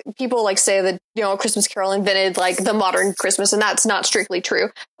 Like people like say that Christmas Carol invented like the modern Christmas, and that's not strictly true.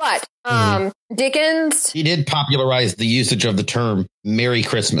 But Dickens, he did popularize the usage of the term "Merry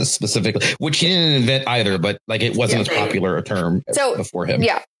Christmas" specifically, which he didn't invent either, but like it wasn't as popular a term before him.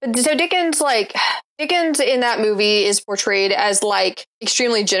 Yeah, so Dickens in that movie is portrayed as like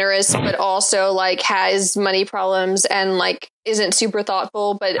extremely generous, but also like has money problems and like isn't super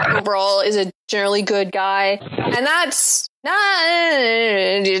thoughtful, but overall is a generally good guy. And that's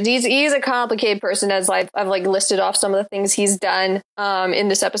not, he's a complicated person, as I've like listed off some of the things he's done in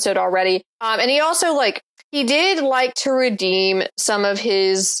this episode already. And he also he did like to redeem some of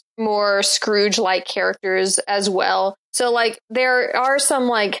his more Scrooge-like characters as well. So like there are some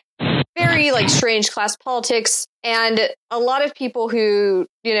like very like strange class politics, and a lot of people who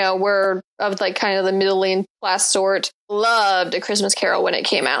were of like kind of the middling class sort loved A Christmas Carol when it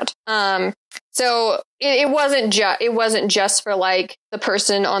came out. So it wasn't just for like the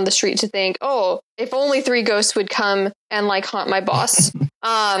person on the street to think, oh, if only 3 ghosts would come and like haunt my boss.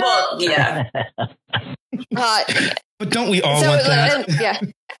 Well, yeah. But don't we all want that? Yeah.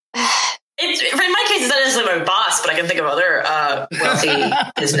 In my case, it's not necessarily my boss, but I can think of other wealthy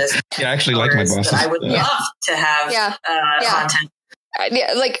business. Yeah, I actually like my bosses. That I would love to have content.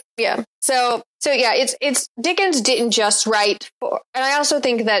 So it's Dickens didn't just write for, and I also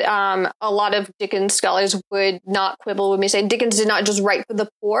think that a lot of Dickens scholars would not quibble with me saying Dickens did not just write for the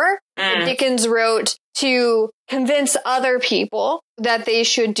poor. Dickens wrote to convince other people that they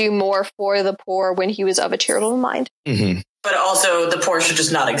should do more for the poor when he was of a charitable mind. Mm-hmm. But also the poor should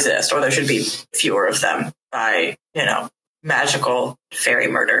just not exist, or there should be fewer of them by, magical fairy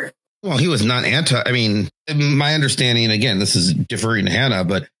murder. Well, he was not I mean, my understanding, again, this is differing to Hannah,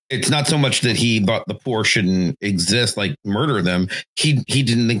 but it's not so much that he thought the poor shouldn't exist, like murder them. He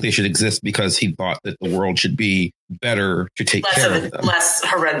didn't think they should exist because he thought that the world should be better to take care of them. Less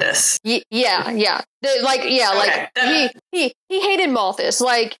horrendous. Yeah. He hated Malthus.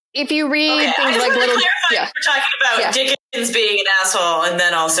 Like if you read things like little, we're talking about Dickens being an asshole, and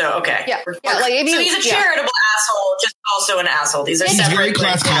then also so he's a charitable asshole, just also an asshole. These are he's separate very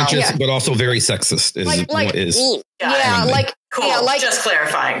class conscious, but also very sexist. Cool. Just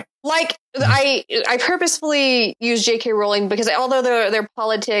clarifying. Like I purposefully use J.K. Rowling because although their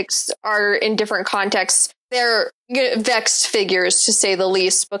politics are in different contexts, they're vexed figures, to say the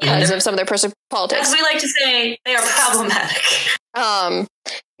least, because of some of their personal politics. As we like to say, they are problematic.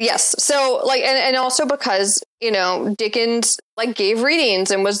 Yes. So like, and also because, Dickens like gave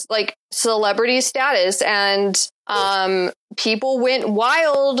readings and was like celebrity status, and people went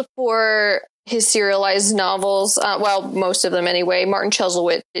wild for his serialized novels. Well, most of them anyway. Martin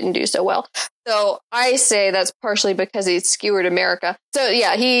Chuzzlewit didn't do so well. So I say that's partially because he skewered America. So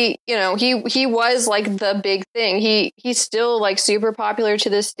yeah, he was like the big thing. He's still like super popular to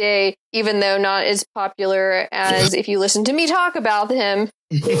this day, even though not as popular as if you listen to me talk about him.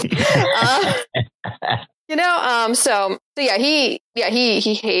 So yeah, he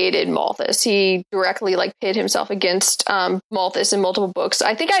hated Malthus. He directly like pitted himself against Malthus in multiple books.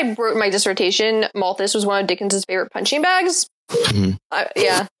 I think I wrote my dissertation, Malthus was one of Dickens's favorite punching bags. Mm-hmm.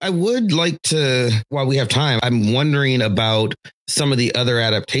 Yeah. I would like to, while we have time, I'm wondering about some of the other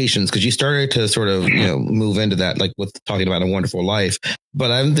adaptations, because you started to sort of, move into that, like with talking about A Wonderful Life.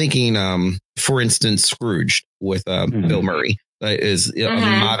 But I'm thinking, for instance, Scrooge with Bill Murray. Is a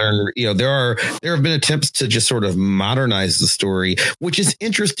modern, there have been attempts to just sort of modernize the story, which is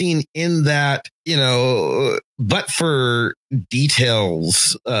interesting in that, but for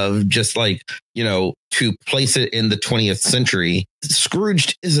details of just like, to place it in the 20th century,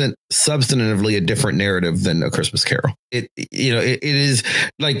 Scrooge isn't substantively a different narrative than A Christmas Carol. It is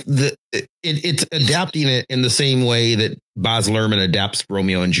like it's adapting it in the same way that Baz Luhrmann adapts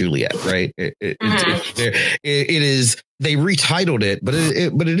Romeo and Juliet, right? It is. They retitled it, but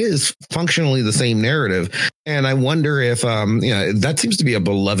it is functionally the same narrative. And I wonder if, that seems to be a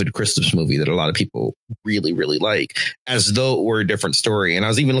beloved Christmas movie that a lot of people really, really like, as though it were a different story. And I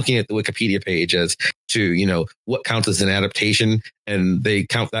was even looking at the Wikipedia page as to, what counts as an adaptation. And they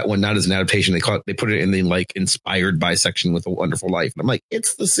count that one not as an adaptation. They put it in the like inspired by section with A Wonderful Life. And I'm like,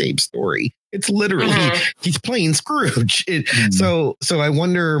 it's the same story. It's literally he's playing Scrooge. So I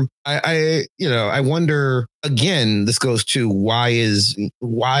wonder, I wonder again, this goes to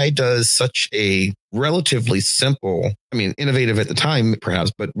why does such a relatively simple, innovative at the time,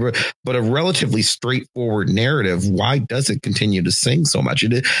 perhaps, but a relatively straightforward narrative, why does it continue to sing so much?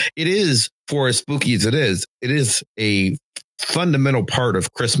 It is, for as spooky as it is a fundamental part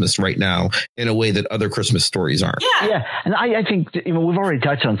of Christmas right now in a way that other Christmas stories aren't. Yeah. And I think we've already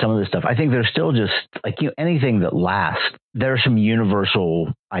touched on some of this stuff. I think there's still just like, anything that lasts. There are some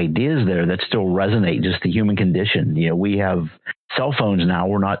universal ideas there that still resonate, just the human condition. We have cell phones now.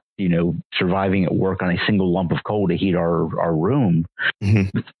 We're not, surviving at work on a single lump of coal to heat our room.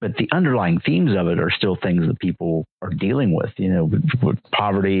 Mm-hmm. But the underlying themes of it are still things that people are dealing with, with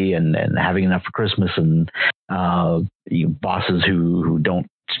poverty and having enough for Christmas, and bosses who don't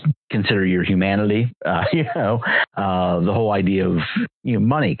consider your humanity, the whole idea of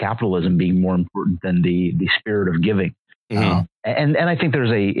money, capitalism being more important than the spirit of giving. Mm-hmm. And I think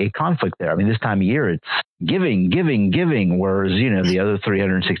there's a conflict there. This time of year, it's giving, whereas, the other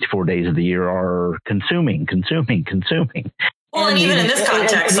 364 days of the year are consuming. Well, and even in this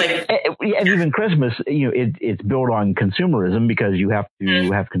context, and even Christmas, it's built on consumerism because you have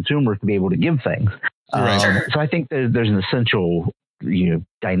to have consumers to be able to give things. Sure. So I think there's an essential,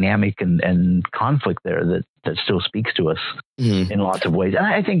 dynamic and conflict there that still speaks to us in lots of ways. And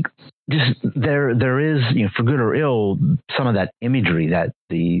I think just there is, for good or ill, some of that imagery that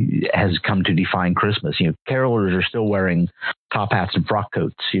has come to define Christmas. Carolers are still wearing top hats and frock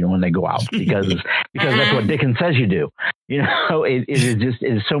coats, when they go out because that's what Dickens says you do. It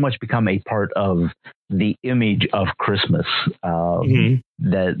is so much become a part of the image of Christmas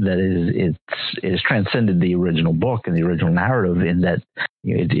that is transcended the original book and the original narrative, in that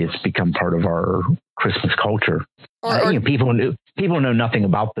it's become part of our Christmas culture. People know nothing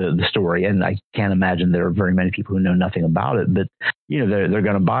about the story, and I can't imagine there are very many people who know nothing about it. But they're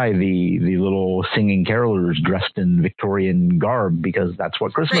going to buy the little singing carolers dressed in Victorian garb because that's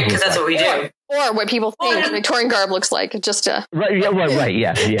what Christmas is. Because that's what we do, or what people think Victorian garb looks like. Just right,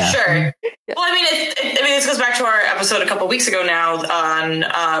 yeah. Sure. Well, this goes back to our episode a couple of weeks ago now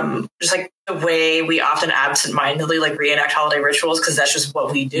on just like the way we often absentmindedly like reenact holiday rituals, because that's just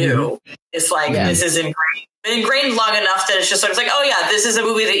what we do. It's like this is ingrained long enough that it's just sort of like, oh yeah, this is a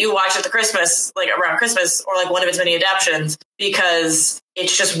movie that you watch at the Christmas, like around Christmas, or like one of its many adaptions, because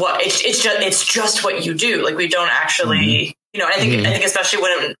it's just what you do. Like we don't actually, I think especially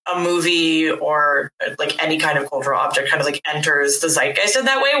when a movie or like any kind of cultural object kind of like enters the zeitgeist in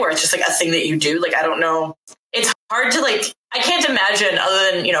that way, where it's just like a thing that you do. Like, I don't know. It's hard to like, I can't imagine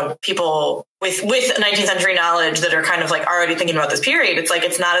other than, people with 19th century knowledge that are kind of like already thinking about this period. It's like,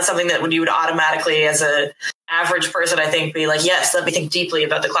 it's not something that you would automatically as a average person, I think, be like, yes, let me think deeply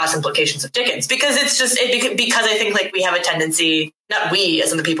about the class implications of Dickens, because it's just because I think like we have a tendency not we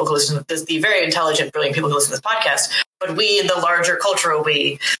as in the people who listen to this, the very intelligent, brilliant people who listen to this podcast, but we in the larger cultural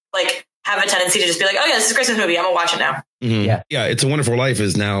we, like, have a tendency to just be like, oh yeah, this is a Christmas movie, I'm gonna watch it now. Mm-hmm. Yeah, It's a Wonderful Life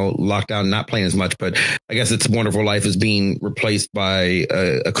is now locked down, not playing as much, but I guess It's a Wonderful Life is being replaced by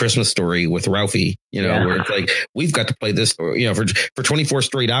a Christmas Story with Ralphie, where it's like, we've got to play this, for 24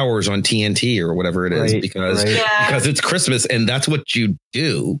 straight hours on TNT or whatever it is, because it's Christmas and that's what you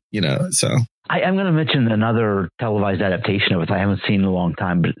do, so. I'm going to mention another televised adaptation of it I haven't seen in a long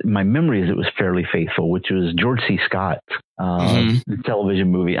time, but my memory is it was fairly faithful, which was George C. Scott's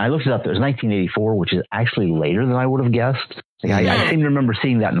television movie. I looked it up. It was 1984, which is actually later than I would have guessed. I seem to remember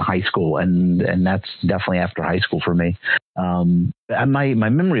seeing that in high school, and that's definitely after high school for me. My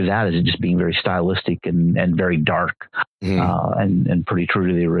memory of that is it just being very stylistic and very dark, and pretty true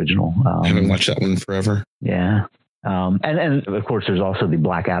to the original. I haven't watched that one forever. Yeah. And of course, there's also the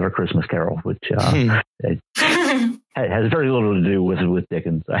Blackadder Christmas Carol, which it has very little to do with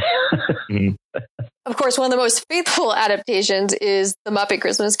Dickens. Of course, one of the most faithful adaptations is The Muppet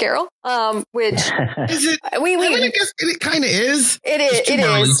Christmas Carol, which is it? I guess it kind of is. It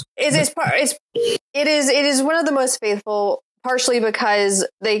is one of the most faithful, partially because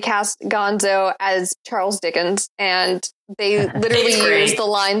they cast Gonzo as Charles Dickens, and they literally use the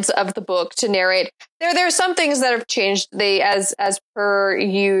lines of the book to narrate. There are some things that have changed. They, as per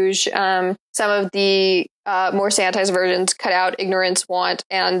usual, some of the more sanitized versions cut out ignorance, want,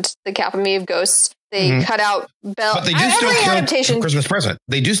 and the capital me of ghosts. They cut out Belle. But they do still kill Christmas Present.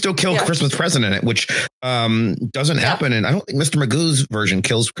 They do still kill Christmas Present in it, which doesn't happen. And I don't think Mr. Magoo's version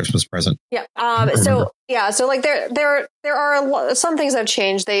kills Christmas Present. Yeah. So like there are some things that have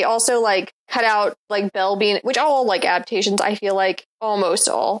changed. They also like cut out like Belle being, which all like adaptations, I feel like almost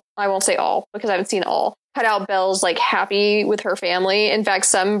all, I won't say all because I haven't seen all, cut out Belle's like happy with her family. In fact,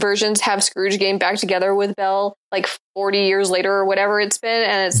 some versions have Scrooge getting back together with Belle like 40 years later or whatever it's been.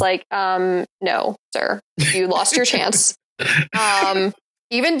 And it's like, no, sir, you lost your chance.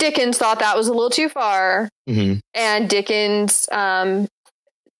 Even Dickens thought that was a little too far. And Dickens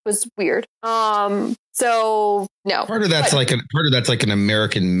was weird. So no. Part of that's like an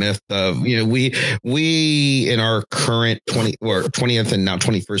American myth of, we in our current 20th and now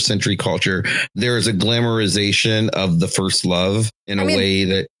 21st century culture, there is a glamorization of the first love in a way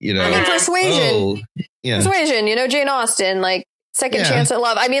that, Persuasion. Persuasion, Jane Austen, like Second Chance at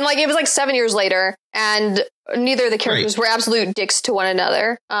Love. I mean, like it was like 7 years later, and neither of the characters were absolute dicks to one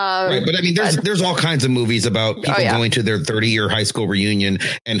another. Right, but I mean, there's all kinds of movies about people going to their 30-year high school reunion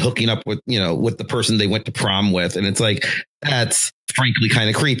and hooking up with with the person they went to prom with, and it's like that's frankly kind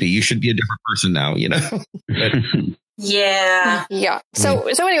of creepy. You should be a different person now, But, yeah. So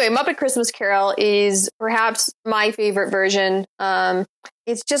anyway, Muppet Christmas Carol is perhaps my favorite version.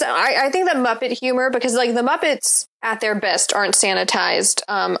 It's just I think that Muppet humor, because like the Muppets at their best aren't sanitized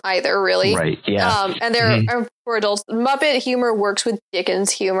either, really. Right. Yeah. And they're for adults. Muppet humor works with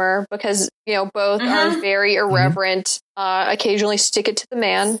Dickens humor because both are very irreverent. Occasionally stick it to the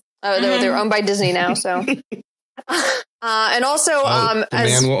man. They're owned by Disney now, so. And also, the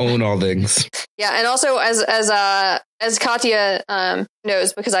man will own all things. Yeah, and also as Katya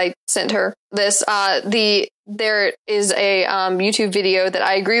knows, because I sent her this, there is a YouTube video that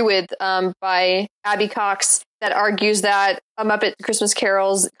I agree with by Abby Cox that argues that A Muppet Christmas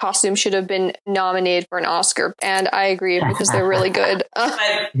Carol's costume should have been nominated for an Oscar, and I agree because they're really good.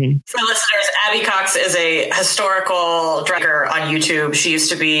 But for listeners, Abby Cox is a historical director on YouTube. She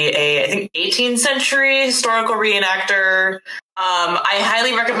used to be I think 18th century historical reenactor. I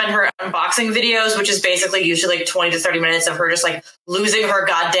highly recommend her unboxing videos, which is basically usually like 20 to 30 minutes of her just like losing her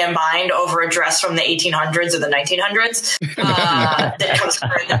goddamn mind over a dress from the 1800s or the 1900s that comes to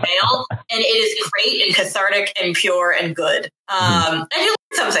her in the mail. And it is great and cathartic and pure and good. And you learn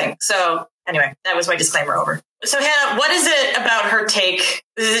something. So anyway, that was my disclaimer over. So Hannah, what is it about her take?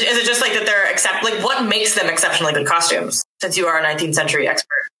 Is it just like that they're what makes them exceptionally good costumes, since you are a 19th century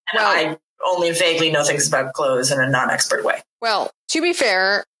expert? And I only vaguely know things about clothes in a non-expert way. Well, to be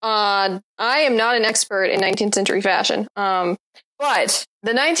fair, I am not an expert in 19th century fashion. But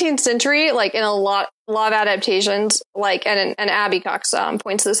the 19th century, like in a lot of adaptations, like and Abby Cox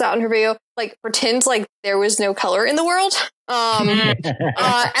points this out in her video, like pretends like there was no color in the world.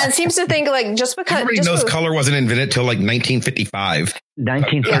 And seems to think like just because everybody knows color wasn't invented till like 1955.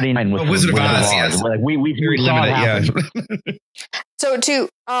 1939 was Wizard of Oz. Yes. Like we very limited. Yeah. So to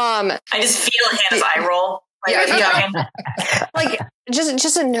I just feel Hannah's eye roll. Like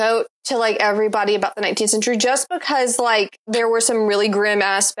just a note to like everybody about the 19th century, just because like there were some really grim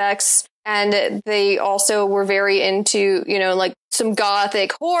aspects, and they also were very into like some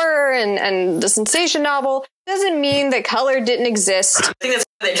gothic horror and the sensation novel. doesn't mean that color didn't exist. I think that's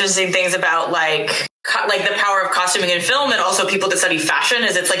one of the interesting things about like the power of costuming in film, and also people that study fashion,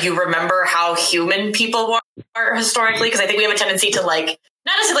 is it's like you remember how human people were historically, because I think we have a tendency to like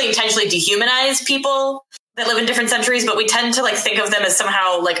not necessarily intentionally dehumanize people that live in different centuries, but we tend to like think of them as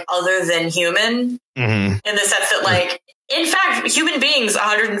somehow like other than human, in the sense that like, in fact, human beings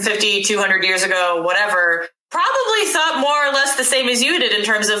 150, 200 years ago, whatever, probably thought more or less the same as you did in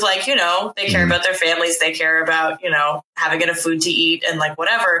terms of like, you know, they care about their families, they care about, you know, having enough food to eat and like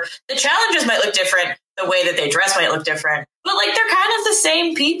whatever. The challenges might look different, the way that they dress might look different, but like they're kind of the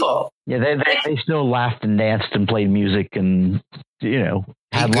same people. Yeah, they still laughed and danced and played music and, you know,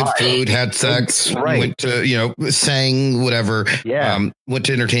 had good food, had sex, went to, you know, sang, whatever. Yeah. Went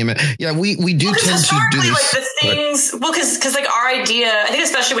to entertainment. Yeah, we do tend to do this. Like the things, well, because like our idea, I think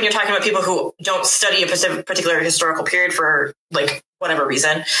especially when you're talking about people who don't study a particular historical period for like whatever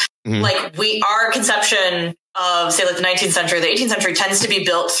reason, like our conception of say like the 19th century, the 18th century tends to be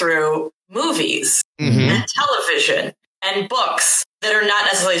built through movies and television and books that are not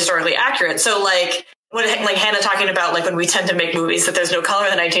necessarily historically accurate. So like, what like Hannah talking about, like when we tend to make movies that there's no color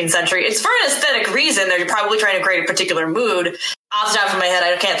in the 19th century, it's for an aesthetic reason. They're probably trying to create a particular mood. Off the top of my head,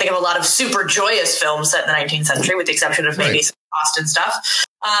 I can't think of a lot of super joyous films set in the 19th century, with the exception of maybe some Austen stuff.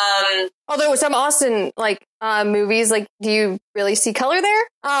 Although some Austen like movies, like, do you really see color there?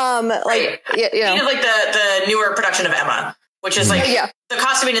 Like, you know, like the newer production of Emma, which is like the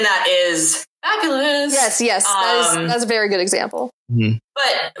costuming in that is fabulous. Yes, that's a very good example.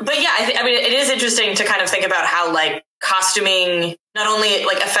 But yeah, I mean, it is interesting to kind of think about how like costuming not only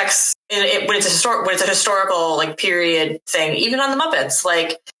like affects it when it's a historical like period thing, even on the Muppets,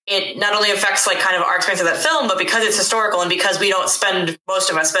 like it not only affects like kind of our experience of that film, but because it's historical and because we don't most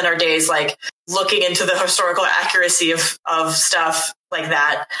of us spend our days like looking into the historical accuracy of stuff like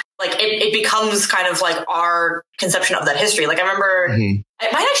that, like it becomes kind of like our conception of that history. Like I remember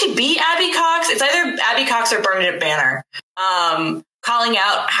it might actually be Abby Cox. It's either Abby Cox or Bernadette Banner, calling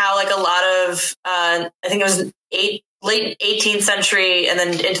out how like a lot of, I think it was late 18th century and then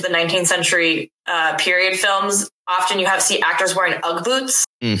into the 19th century period films, often you see actors wearing Ugg boots.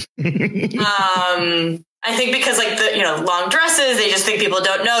 I think because like the, you know, long dresses, they just think people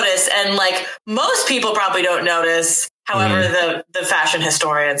don't notice. And like most people probably don't notice. However, the fashion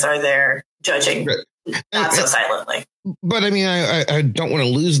historians are there judging not so silently. But I mean, I don't want to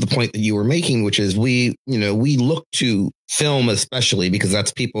lose the point that you were making, which is we look to film, especially because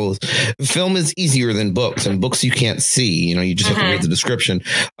that's film is easier than books, and books you can't see, you know, you just have to read the description,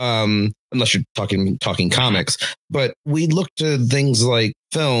 unless you're talking comics. But we look to things like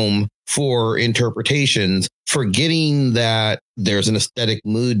film for interpretations, forgetting that there's an aesthetic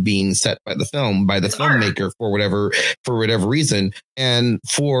mood being set by the filmmaker for whatever reason, and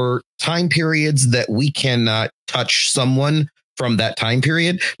for time periods that we cannot touch someone from that time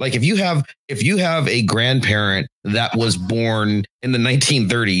period. Like if you have a grandparent that was born in the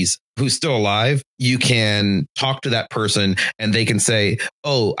 1930s who's still alive, you can talk to that person and they can say,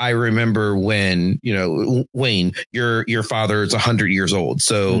 oh, I remember when, you know, Wayne, your father is 100 years old.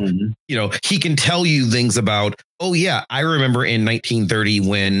 So, you know, he can tell you things about, oh, yeah, I remember in 1930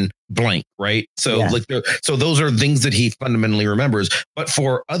 when blank. Right. So so those are things that he fundamentally remembers. But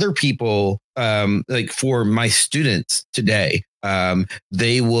for other people, like for my students today, I'll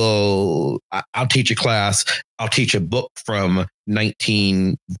teach a class. I'll teach a book from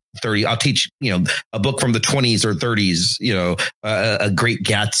 1930. I'll teach, you know, a book from the 20s or 30s, you know, a Great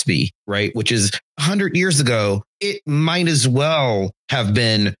Gatsby, right? Which is 100 years ago. It might as well have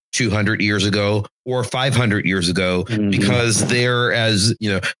been 200 years ago or 500 years ago, because they're, as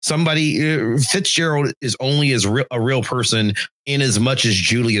you know, Fitzgerald is only a real person in as much as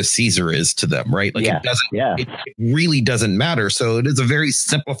Julius Caesar is to them, right? Like it really doesn't matter. So it is a very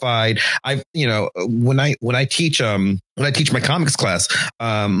simplified. When I teach my comics class,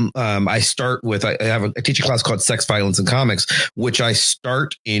 I start with I teach a class called Sex, Violence, and Comics, which I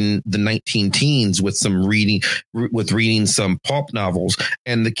start in the 19-teens with reading some pulp novels,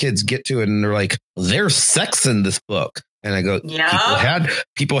 and the kids get to it and they're like, "There's sex in this book." And I go,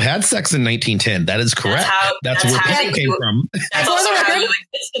 people had sex in 1910. That is correct. That's where people came from. That's also how you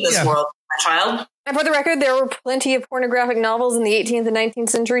exist in this world, my child. And for the record, there were plenty of pornographic novels in the 18th and 19th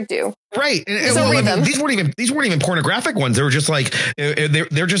century too. Right. These weren't even pornographic ones. They were just like,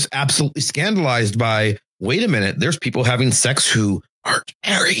 they're just absolutely scandalized by, wait a minute, there's people having sex who aren't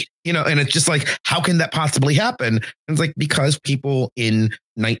married, you know, and it's just like, how can that possibly happen? And it's like, because people in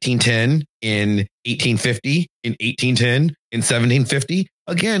 1910, in 1850, in 1810, in 1750.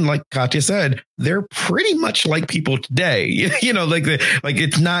 Again, like Katya said, they're pretty much like people today.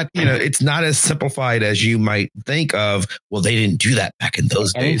 It's not, it's not as simplified as you might think of. Well, they didn't do that back in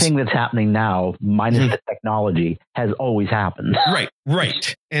those days. Anything that's happening now, minus the technology, has always happened.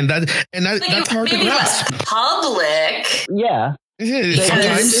 Right. And that's hard to grasp. Less public. Yeah.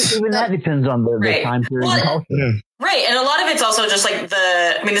 Sometimes even that depends on the time period and culture. Right. And a lot of it's also just like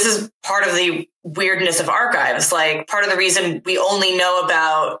this is part of the weirdness of archives. Like part of the reason we only know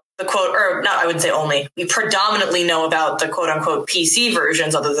about the quote, or not, I wouldn't say only, we predominantly know about the quote unquote PC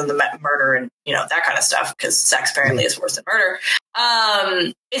versions other than the murder and, that kind of stuff, because sex apparently is worse than murder,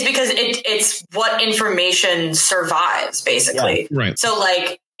 is because it's what information survives, basically. Yeah, right. So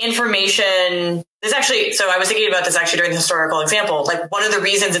like information, there's actually, so I was thinking about this actually during the historical example, like one of the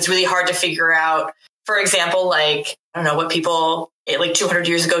reasons it's really hard to figure out, for example, like, I don't know what people like 200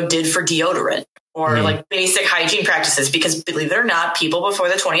 years ago did for deodorant or like basic hygiene practices, because believe it or not, people before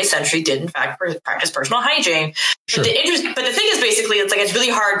the 20th century did in fact practice personal hygiene. Sure. But the thing is basically, it's really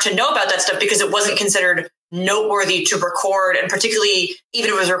hard to know about that stuff because it wasn't considered noteworthy to record. And particularly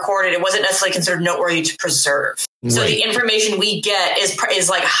even if it was recorded, it wasn't necessarily considered noteworthy to preserve. Right. So the information we get is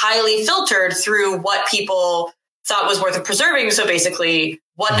like highly filtered through what people thought was worth of preserving. So basically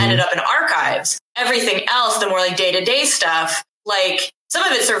what ended up in archives. Everything else, the more like day-to-day stuff, like some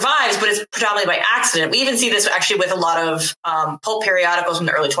of it survives, but it's predominantly by accident. We even see this actually with a lot of pulp periodicals from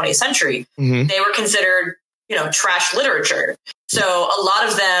the early 20th century. They were considered, trash literature. So a lot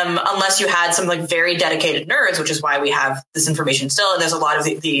of them, unless you had some like very dedicated nerds, which is why we have this information still, and there's a lot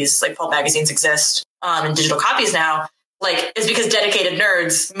of these like pulp magazines exist in digital copies now, like it's because dedicated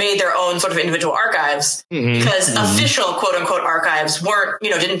nerds made their own sort of individual archives because official quote unquote archives weren't,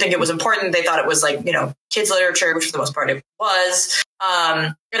 didn't think it was important. They thought it was like, kids literature, which for the most part it was,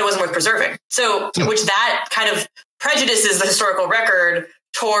 and it wasn't worth preserving. So, which that kind of prejudices the historical record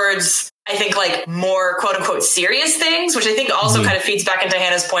towards, I think, like more quote unquote serious things, which I think also kind of feeds back into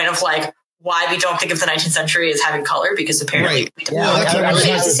Hannah's point of like why we don't think of the 19th century as having color, because apparently we don't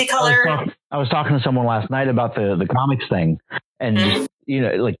really need to see color. I was talking to someone last night about the comics thing, and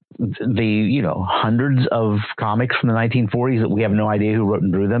like the hundreds of comics from the 1940s that we have no idea who wrote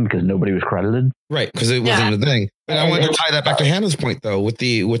and drew them because nobody was credited. Right, because it wasn't a thing. And I wanted to tie that back to Hannah's point, though, with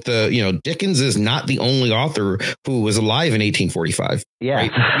the Dickens is not the only author who was alive in 1845. Yeah,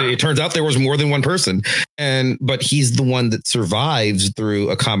 right? It turns out there was more than one person, but he's the one that survives through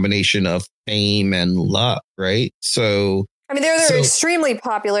a combination of fame and luck, right? So I mean, they're extremely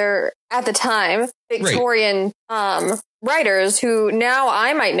popular at the time, Victorian writers who now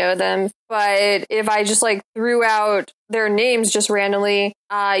I might know them, but if I just like threw out their names just randomly,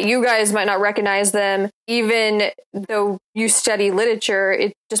 you guys might not recognize them, even though you study literature.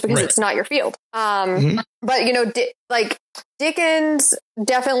 It's just because it's not your field. But like Dickens,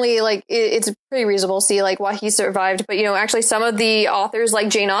 definitely like it's pretty reasonable to see like why he survived. But actually, some of the authors like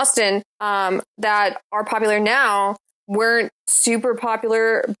Jane Austen that are popular now weren't super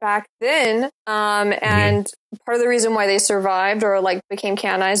popular back then. And part of the reason why they survived or like became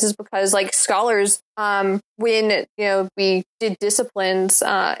canonized is because like scholars, when, we did disciplines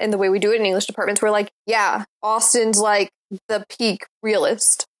in the way we do it in English departments, we're like, yeah, Austen's like the peak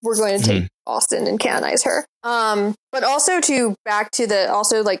realist. We're going to take Austen and canonize her. But also if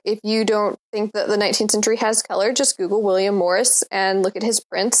you don't think that the 19th century has color, just Google William Morris and look at his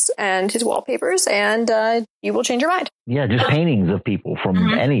prints and his wallpapers, and you will change your mind. Yeah, just paintings of people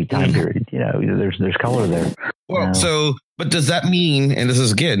from any time period. There's color there. Well, but does that mean, and this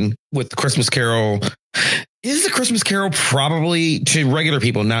is again with the Christmas Carol, is the Christmas Carol probably to regular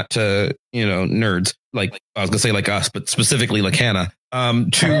people, not to, nerds, like I was gonna say like us, but specifically like Hannah,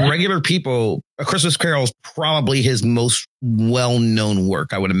 to regular people, A Christmas Carol is probably his most well-known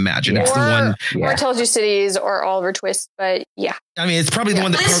work, I would imagine. It's the one, or Told You Cities or Oliver Twist, but yeah. I mean, it's probably the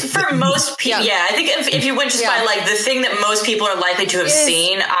one that for most people. Yeah, I think if you went just by like the thing that most people are likely to have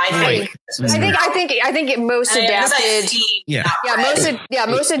seen, I think it most adapted.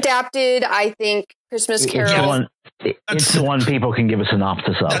 Most adapted. I think Christmas Carol. It's the one people can give a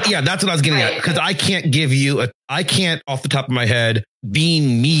synopsis of. That's what I was getting at, because I can't off the top of my head,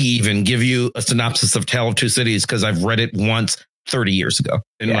 being me even, give you a synopsis of Tale of Two Cities because I've read it once 30 years ago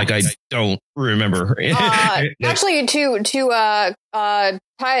and I don't remember. Actually, to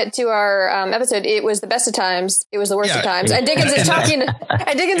tie it to our episode, it was the best of times, it was the worst of times, and Dickens is talking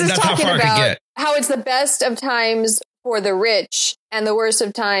about how it's the best of times for the rich and the worst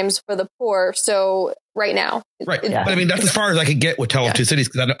of times for the poor. So right now. Right. Yeah. But I mean, that's as far as I could get with Tale of Two Cities,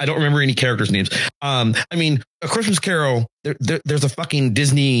 because I don't remember any characters' names. I mean, A Christmas Carol, there's a fucking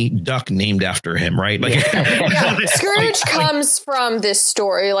Disney duck named after him, right? Like, Scrooge comes from this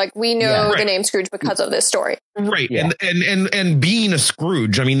story. Like, we know the name Scrooge because of this story. Right. Yeah. And being a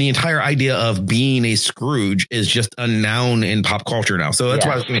Scrooge, I mean, the entire idea of being a Scrooge is just a noun in pop culture now. So that's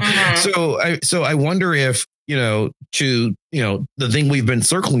why I was thinking. So I wonder if, the thing we've been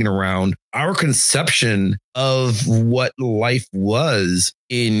circling around, our conception of what life was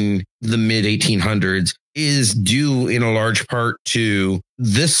in the mid 1800s is due in a large part to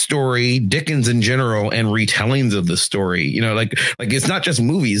this story, Dickens in general, and retellings of the story. Like it's not just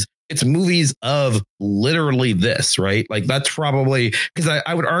movies. It's movies of literally this, right? Like that's probably, because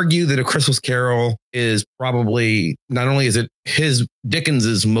I would argue that A Christmas Carol is probably, not only is it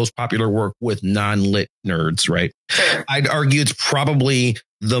Dickens's most popular work with non-lit nerds, right? I'd argue it's probably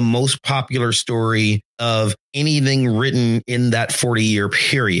the most popular story of anything written in that 40-year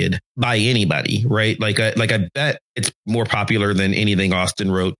period by anybody, right? Like I bet it's more popular than anything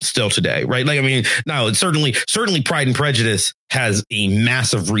Austen wrote still today, right? Like, I mean, no, it's certainly Pride and Prejudice has a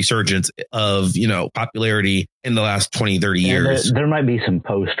massive resurgence of, popularity in the last 20, 30 years. There might be some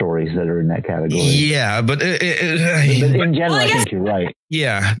Poe stories that are in that category. Yeah, but in general, I think you're right.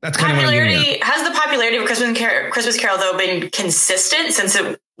 Yeah, that's kind of popularity. Has the popularity of Christmas Carol though been consistent since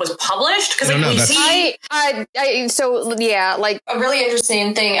it was published? Because we see, like a really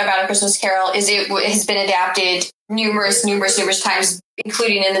interesting thing about A Christmas Carol is it has been adapted numerous times,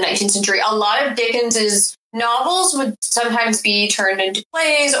 including in the 19th century. A lot of Dickens's novels would sometimes be turned into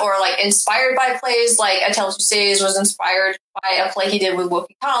plays or like inspired by plays. Like A Tale of Two Cities was inspired by a play he did with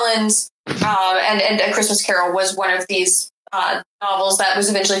Wilkie Collins, and A Christmas Carol was one of these novels that was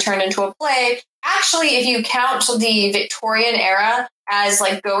eventually turned into a play. Actually, if you count the Victorian era as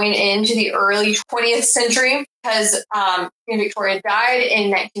like going into the early 20th century, because Queen Victoria died in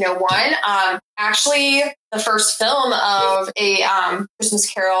 1901. Actually, the first film of A Christmas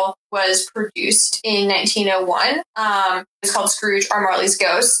Carol was produced in 1901. It was called Scrooge or Marley's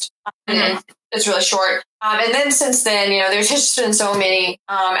Ghost. It's really short. And then since then, there's just been so many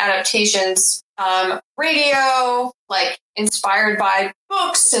adaptations. Radio, like inspired by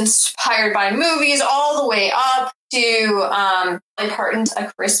books, inspired by movies, all the way up to like Harton's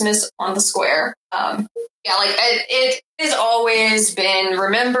A Christmas on the Square. It has always been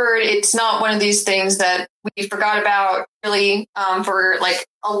remembered. It's not one of these things that we forgot about really for like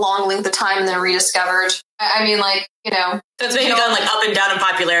a long length of time and then rediscovered. I mean, like, so it's maybe gone like up and down in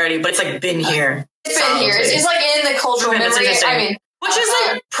popularity, but it's like been here. It's been here. It's like in the cultural memory. I mean, which is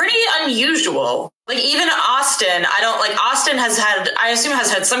like pretty unusual. Like even Austen, Austen I assume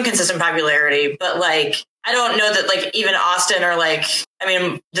has had some consistent popularity, but like, I don't know that like even Austen or like, I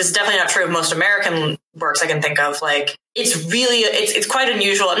mean, this is definitely not true of most American works I can think of. Like it's really, it's quite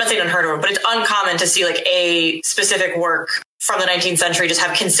unusual. I'm not saying unheard of, but it's uncommon to see like a specific work from the 19th century just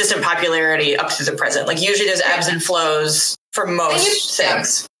have consistent popularity up to the present. Like usually there's ebbs and flows for most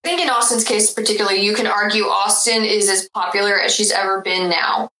things. I think in Austen's case particularly, you can argue Austen is as popular as she's ever been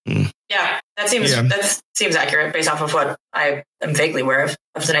now. Yeah, that seems accurate based off of what I am vaguely aware of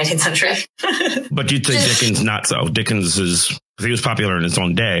the 19th century. But you'd say Dickens not so. Dickens he was popular in his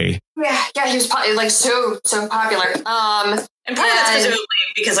own day. Yeah, he was so popular. And part of that's presumably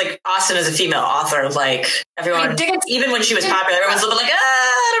because like Austen is a female author. Like everyone, even when she was popular, everyone's a little bit like,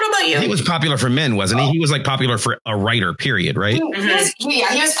 I don't know about you. He was popular for men, wasn't he? He was like popular for a writer, period, right? He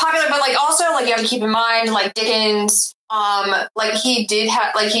was popular, but like also like you have to keep in mind like Dickens. Like he did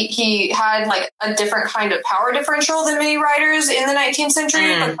have like he had like a different kind of power differential than many writers in the 19th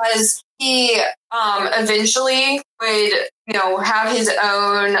century because he eventually would have his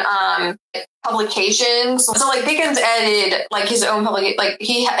own publications. So like Dickens edited like his own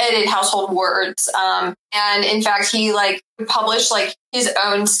he edited Household Words, and in fact he like published like his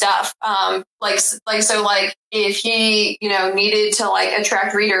own stuff. So if he needed to like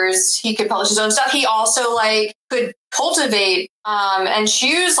attract readers, he could publish his own stuff. He also like could cultivate and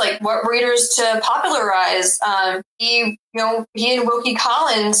choose like what readers to popularize. He and Wilkie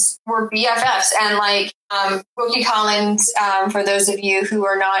Collins were BFFs, and like Wilkie Collins, for those of you who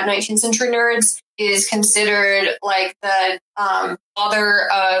are not 19th century nerds, is considered like the author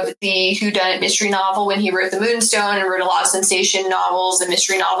of the whodunit mystery novel when he wrote The Moonstone and wrote a lot of sensation novels and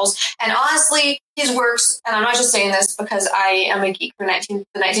mystery novels. And honestly, his works, and I'm not just saying this because I am a geek for the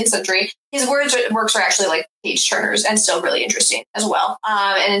 19th century, his works are actually like page turners and still really interesting as well.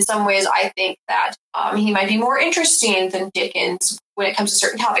 And in some ways, I think that he might be more interesting than Dickens when it comes to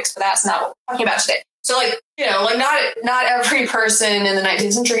certain topics, but that's not what we're talking about today. So like, like not every person in the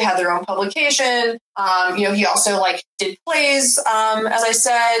 19th century had their own publication. He also like did plays. As I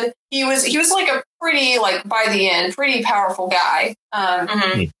said, he was like a pretty, like by the end, pretty powerful guy.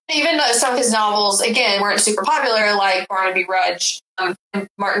 Even though some of his novels, again, weren't super popular, like Barnaby Rudge,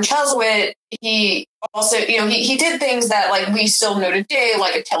 Martin Chuzzlewit, he also, he did things that like we still know today,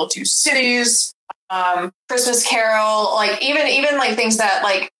 like A Tale of Two Cities, Christmas Carol, like even like things that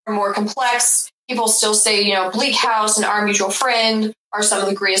like are more complex. People still say, Bleak House and Our Mutual Friend are some of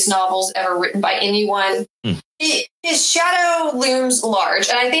the greatest novels ever written by anyone. His shadow looms large.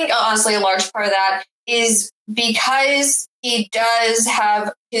 And I think, honestly, a large part of that is because he does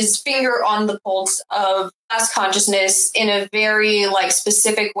have his finger on the pulse of class consciousness in a very like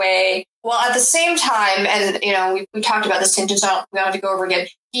specific way. While at the same time, and, we talked about this tension, so we don't have to go over again.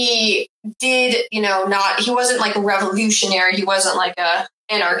 He did, he wasn't like a revolutionary. He wasn't like a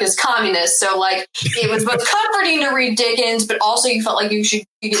anarchist communist. So like it was both comforting to read Dickens, but also you felt like you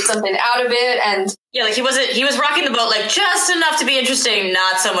get something out of it. And yeah, like he was rocking the boat like just enough to be interesting,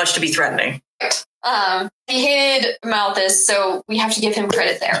 not so much to be threatening. He hated Malthus, so we have to give him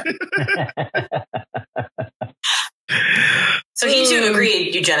credit there. So he too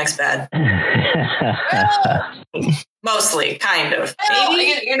agreed eugenics bad. Mostly, kind of. Well,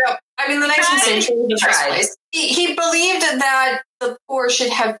 the 19th century, he tried. He believed that the poor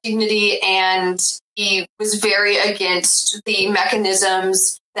should have dignity, and he was very against the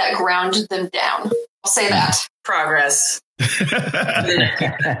mechanisms that ground them down. I'll say that. Progress.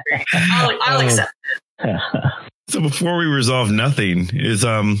 I'll accept it. So before we resolve nothing,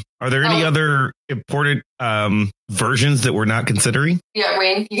 are there any other important versions that we're not considering? Yeah,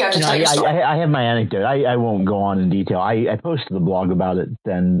 Wayne, you have to tell your story. I have my anecdote. I won't go on in detail. I posted the blog about it,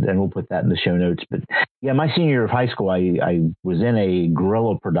 and we'll put that in the show notes. But yeah, my senior year of high school, I was in a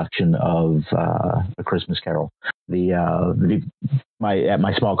guerrilla production of A Christmas Carol. At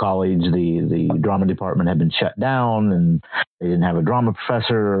my small college, the drama department had been shut down, and they didn't have a drama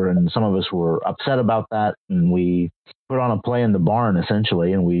professor, and some of us were upset about that, and we put on a play in the barn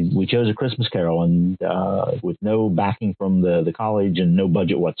essentially, and we chose A Christmas Carol, and with no backing from the college and no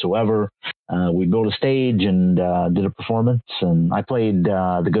budget whatsoever, we built a stage and did a performance, and I played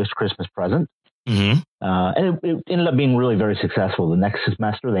the Ghost of Christmas Present. And it ended up being really very successful. The next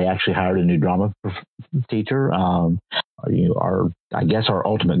semester, they actually hired a new drama teacher. I guess our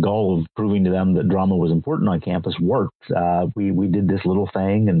ultimate goal of proving to them that drama was important on campus worked. We did this little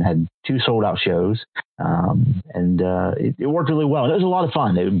thing and had 2 sold out shows, and it worked really well. It was a lot of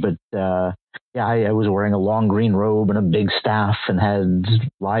fun. I was wearing a long green robe and a big staff and had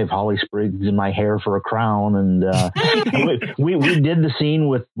live holly sprigs in my hair for a crown. And we did the scene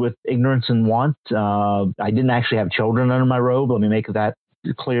with ignorance and want. I didn't actually have children under my robe. Let me make that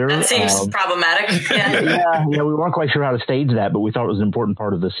clear. That seems problematic. Yeah. We weren't quite sure how to stage that, but we thought it was an important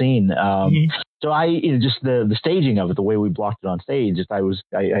part of the scene. So just the staging of it, the way we blocked it on stage, I was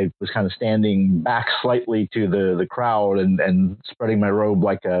kind of standing back slightly to the crowd and spreading my robe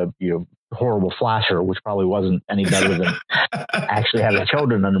like a horrible flasher, which probably wasn't any better than actually having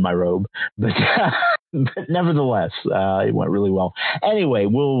children under my robe, but nevertheless, it went really well. Anyway,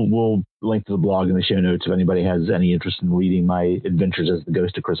 we'll link to the blog in the show notes if anybody has any interest in reading my adventures as the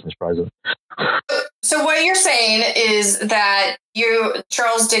Ghost of Christmas Present. So what you're saying is that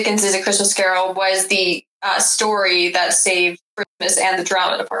Charles Dickens' A Christmas Carol was the story that saved Christmas and the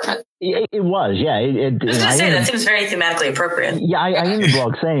drama department. It was, yeah. I was going to say, that seems very thematically appropriate. Yeah, I in the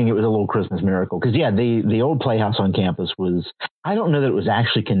blog saying it was a little Christmas miracle. Because, yeah, the old playhouse on campus was, I don't know that it was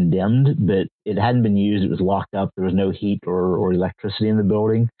actually condemned, but it hadn't been used. It was locked up. There was no heat or electricity in the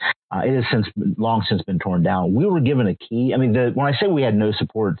building. It has long since been torn down. We were given a key. I mean, when I say we had no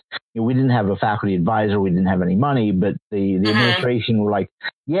support, we didn't have a faculty advisor. We didn't have any money, but the administration were like,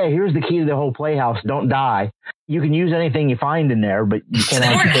 yeah, here's the key to the whole playhouse. Don't die. You can use anything you find in there, but you can't. So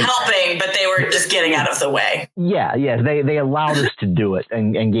they weren't helping, but they were just getting out of the way. Yeah. They allowed us to do it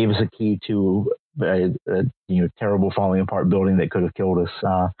and gave us a key to a terrible falling apart building that could have killed us.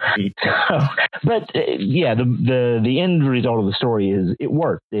 But the end result of the story is it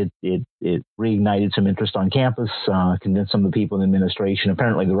worked. It reignited some interest on campus, convinced some of the people in the administration,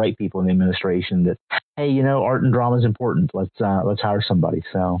 apparently the right people in the administration, that hey, art and drama is important. Let's hire somebody.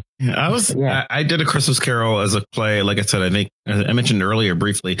 So I did A Christmas Carol as a play. Like I said, I think I mentioned earlier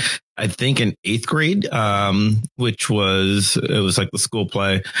briefly, I think in 8th grade, which was like the school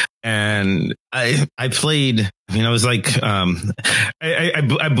play. And I played, I was like,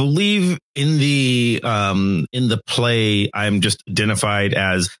 I believe in the play, I'm just identified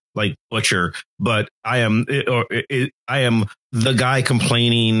as like butcher, but I am the guy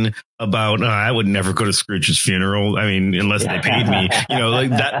complaining about, I would never go to Scrooge's funeral. I mean, unless they paid me,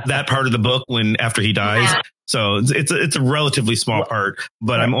 like that part of the book when after he dies. Yeah. So it's a relatively small part,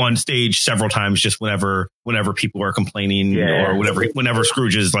 but I'm on stage several times just whenever people are complaining or whenever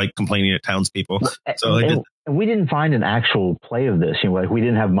Scrooge is like complaining at townspeople. So and we didn't find an actual play of this. Like we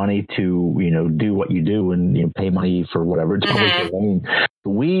didn't have money to do what you do and pay money for whatever it's public domain.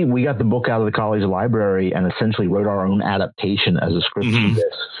 We got the book out of the college library and essentially wrote our own adaptation as a script for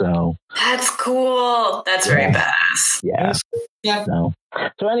this. So that's cool. That's very badass. Yeah. Yeah. So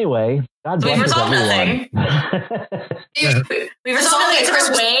anyway, God bless we've resolved nothing. We've resolved that Chris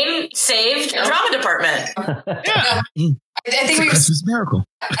Wayne saved the drama department. Yeah. I think Christmas miracle.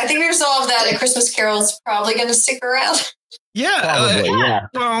 I think we resolved that A Christmas Carol is probably going to stick around. Yeah, probably, yeah.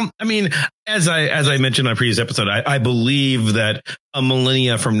 Well, I mean, as I mentioned in my previous episode, I believe that a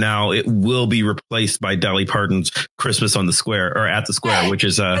millennia from now it will be replaced by Dolly Parton's Christmas on the Square or at the Square, which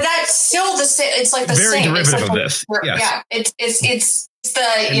is but that's still the same. It's like the very same. derivative it's of this. Yes. Yeah, it's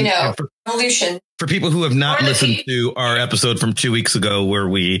the evolution. For people who have not listened to our episode from 2 weeks ago where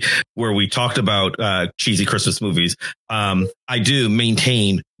we talked about cheesy Christmas movies, I do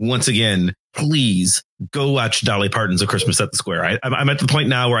maintain once again, please go watch Dolly Parton's A Christmas at the Square. I'm at the point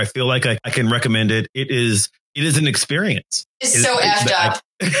now where I feel like I can recommend it. It is an experience. It's so effed up.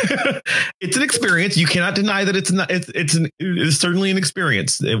 It's an experience. You cannot deny that it's not. It's certainly an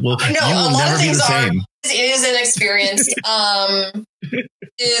experience. It will. No, you will a lot never of things be the same. It is an experience.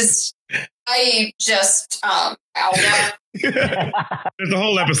 I just There's a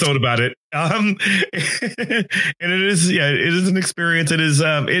whole episode about it. And it is an experience. It is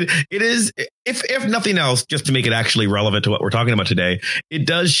if nothing else, just to make it actually relevant to what we're talking about today, it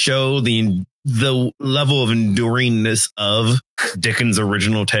does show the level of enduringness of Dickens'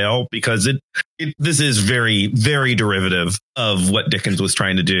 original tale, because this is very, very derivative of what Dickens was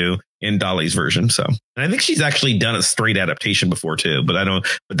trying to do in Dolly's version. So, and I think she's actually done a straight adaptation before too, but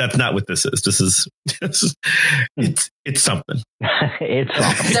that's not what this is. This is it's something. It's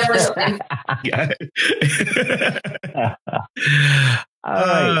something. Yeah.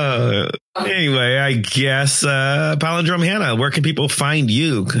 Anyway, I guess Palindrome Hannah, where can people find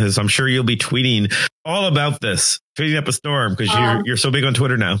you? Because I'm sure you'll be tweeting all about this, tweeting up a storm, because you're so big on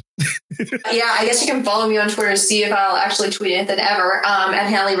Twitter now. Yeah, I guess you can follow me on Twitter to see if I'll actually tweet anything ever at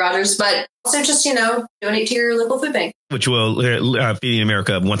Hallie Rogers, but also just donate to your local food bank, which will Feeding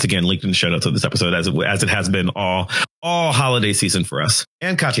America once again linked in the show notes of this episode, as it has been all holiday season for us.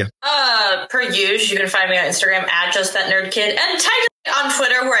 And Katya, per usual, you can find me on Instagram at just that nerd kid, and technically on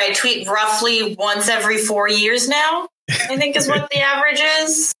Twitter, where I tweet roughly once every 4 years now, I think is what the average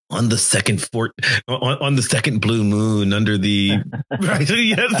is. On the second on the second blue moon under the right.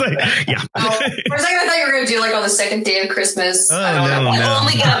 Yeah. For a second, I thought you were going to do like on the second day of Christmas. I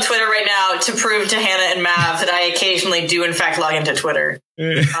only get on Twitter right now to prove to Hannah and Mav that I occasionally do in fact log into Twitter.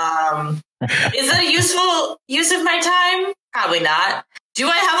 Is that a useful use of my time? Probably not. Do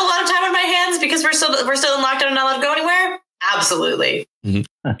I have a lot of time on my hands because we're still in lockdown and not allowed to go anywhere? Absolutely.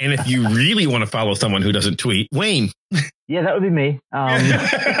 Mm-hmm. And if you really want to follow someone who doesn't tweet, Wayne. Yeah, that would be me.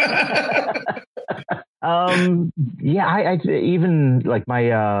 Yeah, I even like my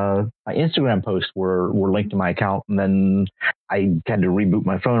Instagram posts were linked to my account, and then I had to reboot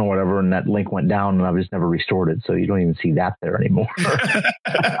my phone or whatever, and that link went down, and I've just never restored it. So you don't even see that there anymore.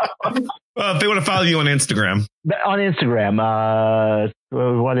 Well, if they want to follow you on Instagram. On Instagram,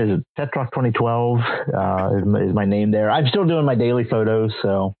 what is it? Tetrock 2012 is my name there. I'm still doing my daily photos,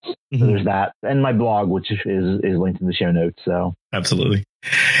 so there's that, and my blog, which is linked in the show notes. So absolutely.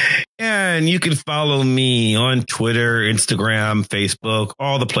 And you can follow me on Twitter, Instagram, Facebook,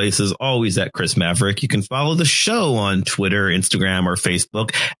 all the places, always at Chris Maverick. You can follow the show on Twitter, Instagram, or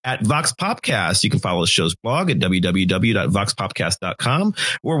Facebook at Vox Popcast. You can follow the show's blog at www.voxpopcast.com,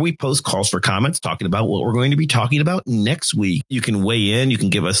 where we post calls for comments talking about what we're going to be talking about next week. You can weigh in. You can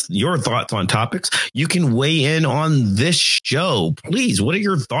give us your thoughts on topics. You can weigh in on this show. Please, what are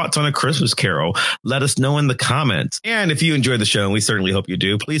your thoughts on A Christmas Carol? Let us know in the comments. And if you enjoyed the show, and we certainly hope you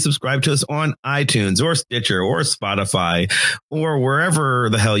do, please subscribe to us on iTunes or Stitcher or Spotify or wherever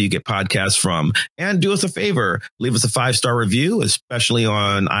the hell you get podcasts from. And do us a favor, leave us a 5-star review, especially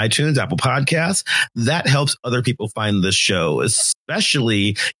on iTunes, Apple Podcasts. That helps other people find this show, especially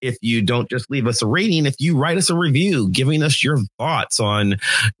especially if you don't just leave us a rating, if you write us a review, giving us your thoughts on,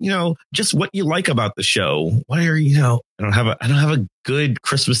 just what you like about the show. What are, I don't have a good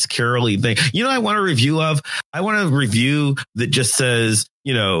Christmas Carol-y thing. I want a review of, I want a review that just says,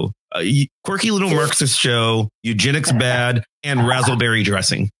 quirky little Marxist show, eugenics bad, and razzleberry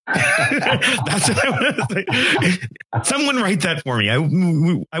dressing. That's what I want to say. Someone write that for me.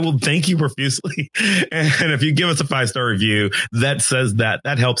 I will thank you profusely. And if you give us a 5-star review that says that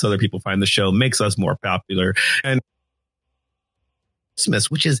helps other people find the show, makes us more popular. And Christmas,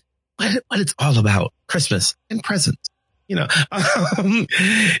 which is what it's all about, Christmas and presents.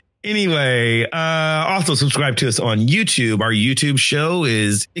 Anyway, also subscribe to us on YouTube. Our YouTube show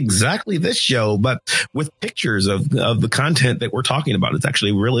is exactly this show, but with pictures of the content that we're talking about. It's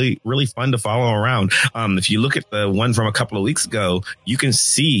actually really, really fun to follow around. If you look at the one from a couple of weeks ago, you can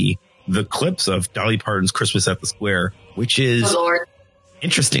see the clips of Dolly Parton's Christmas at the Square, which is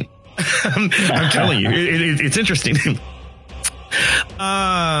interesting. I'm telling you, it's interesting.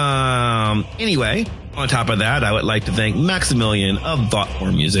 Anyway, on top of that, I would like to thank Maximilian of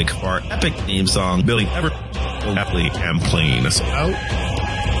Thoughtform Music for our epic theme song, Billy Ever happily and playing us out.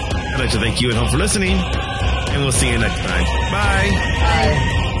 I'd like to thank you at home for listening, and we'll see you next time. Bye.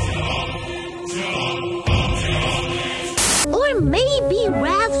 Or maybe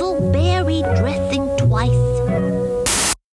razzleberry dressing.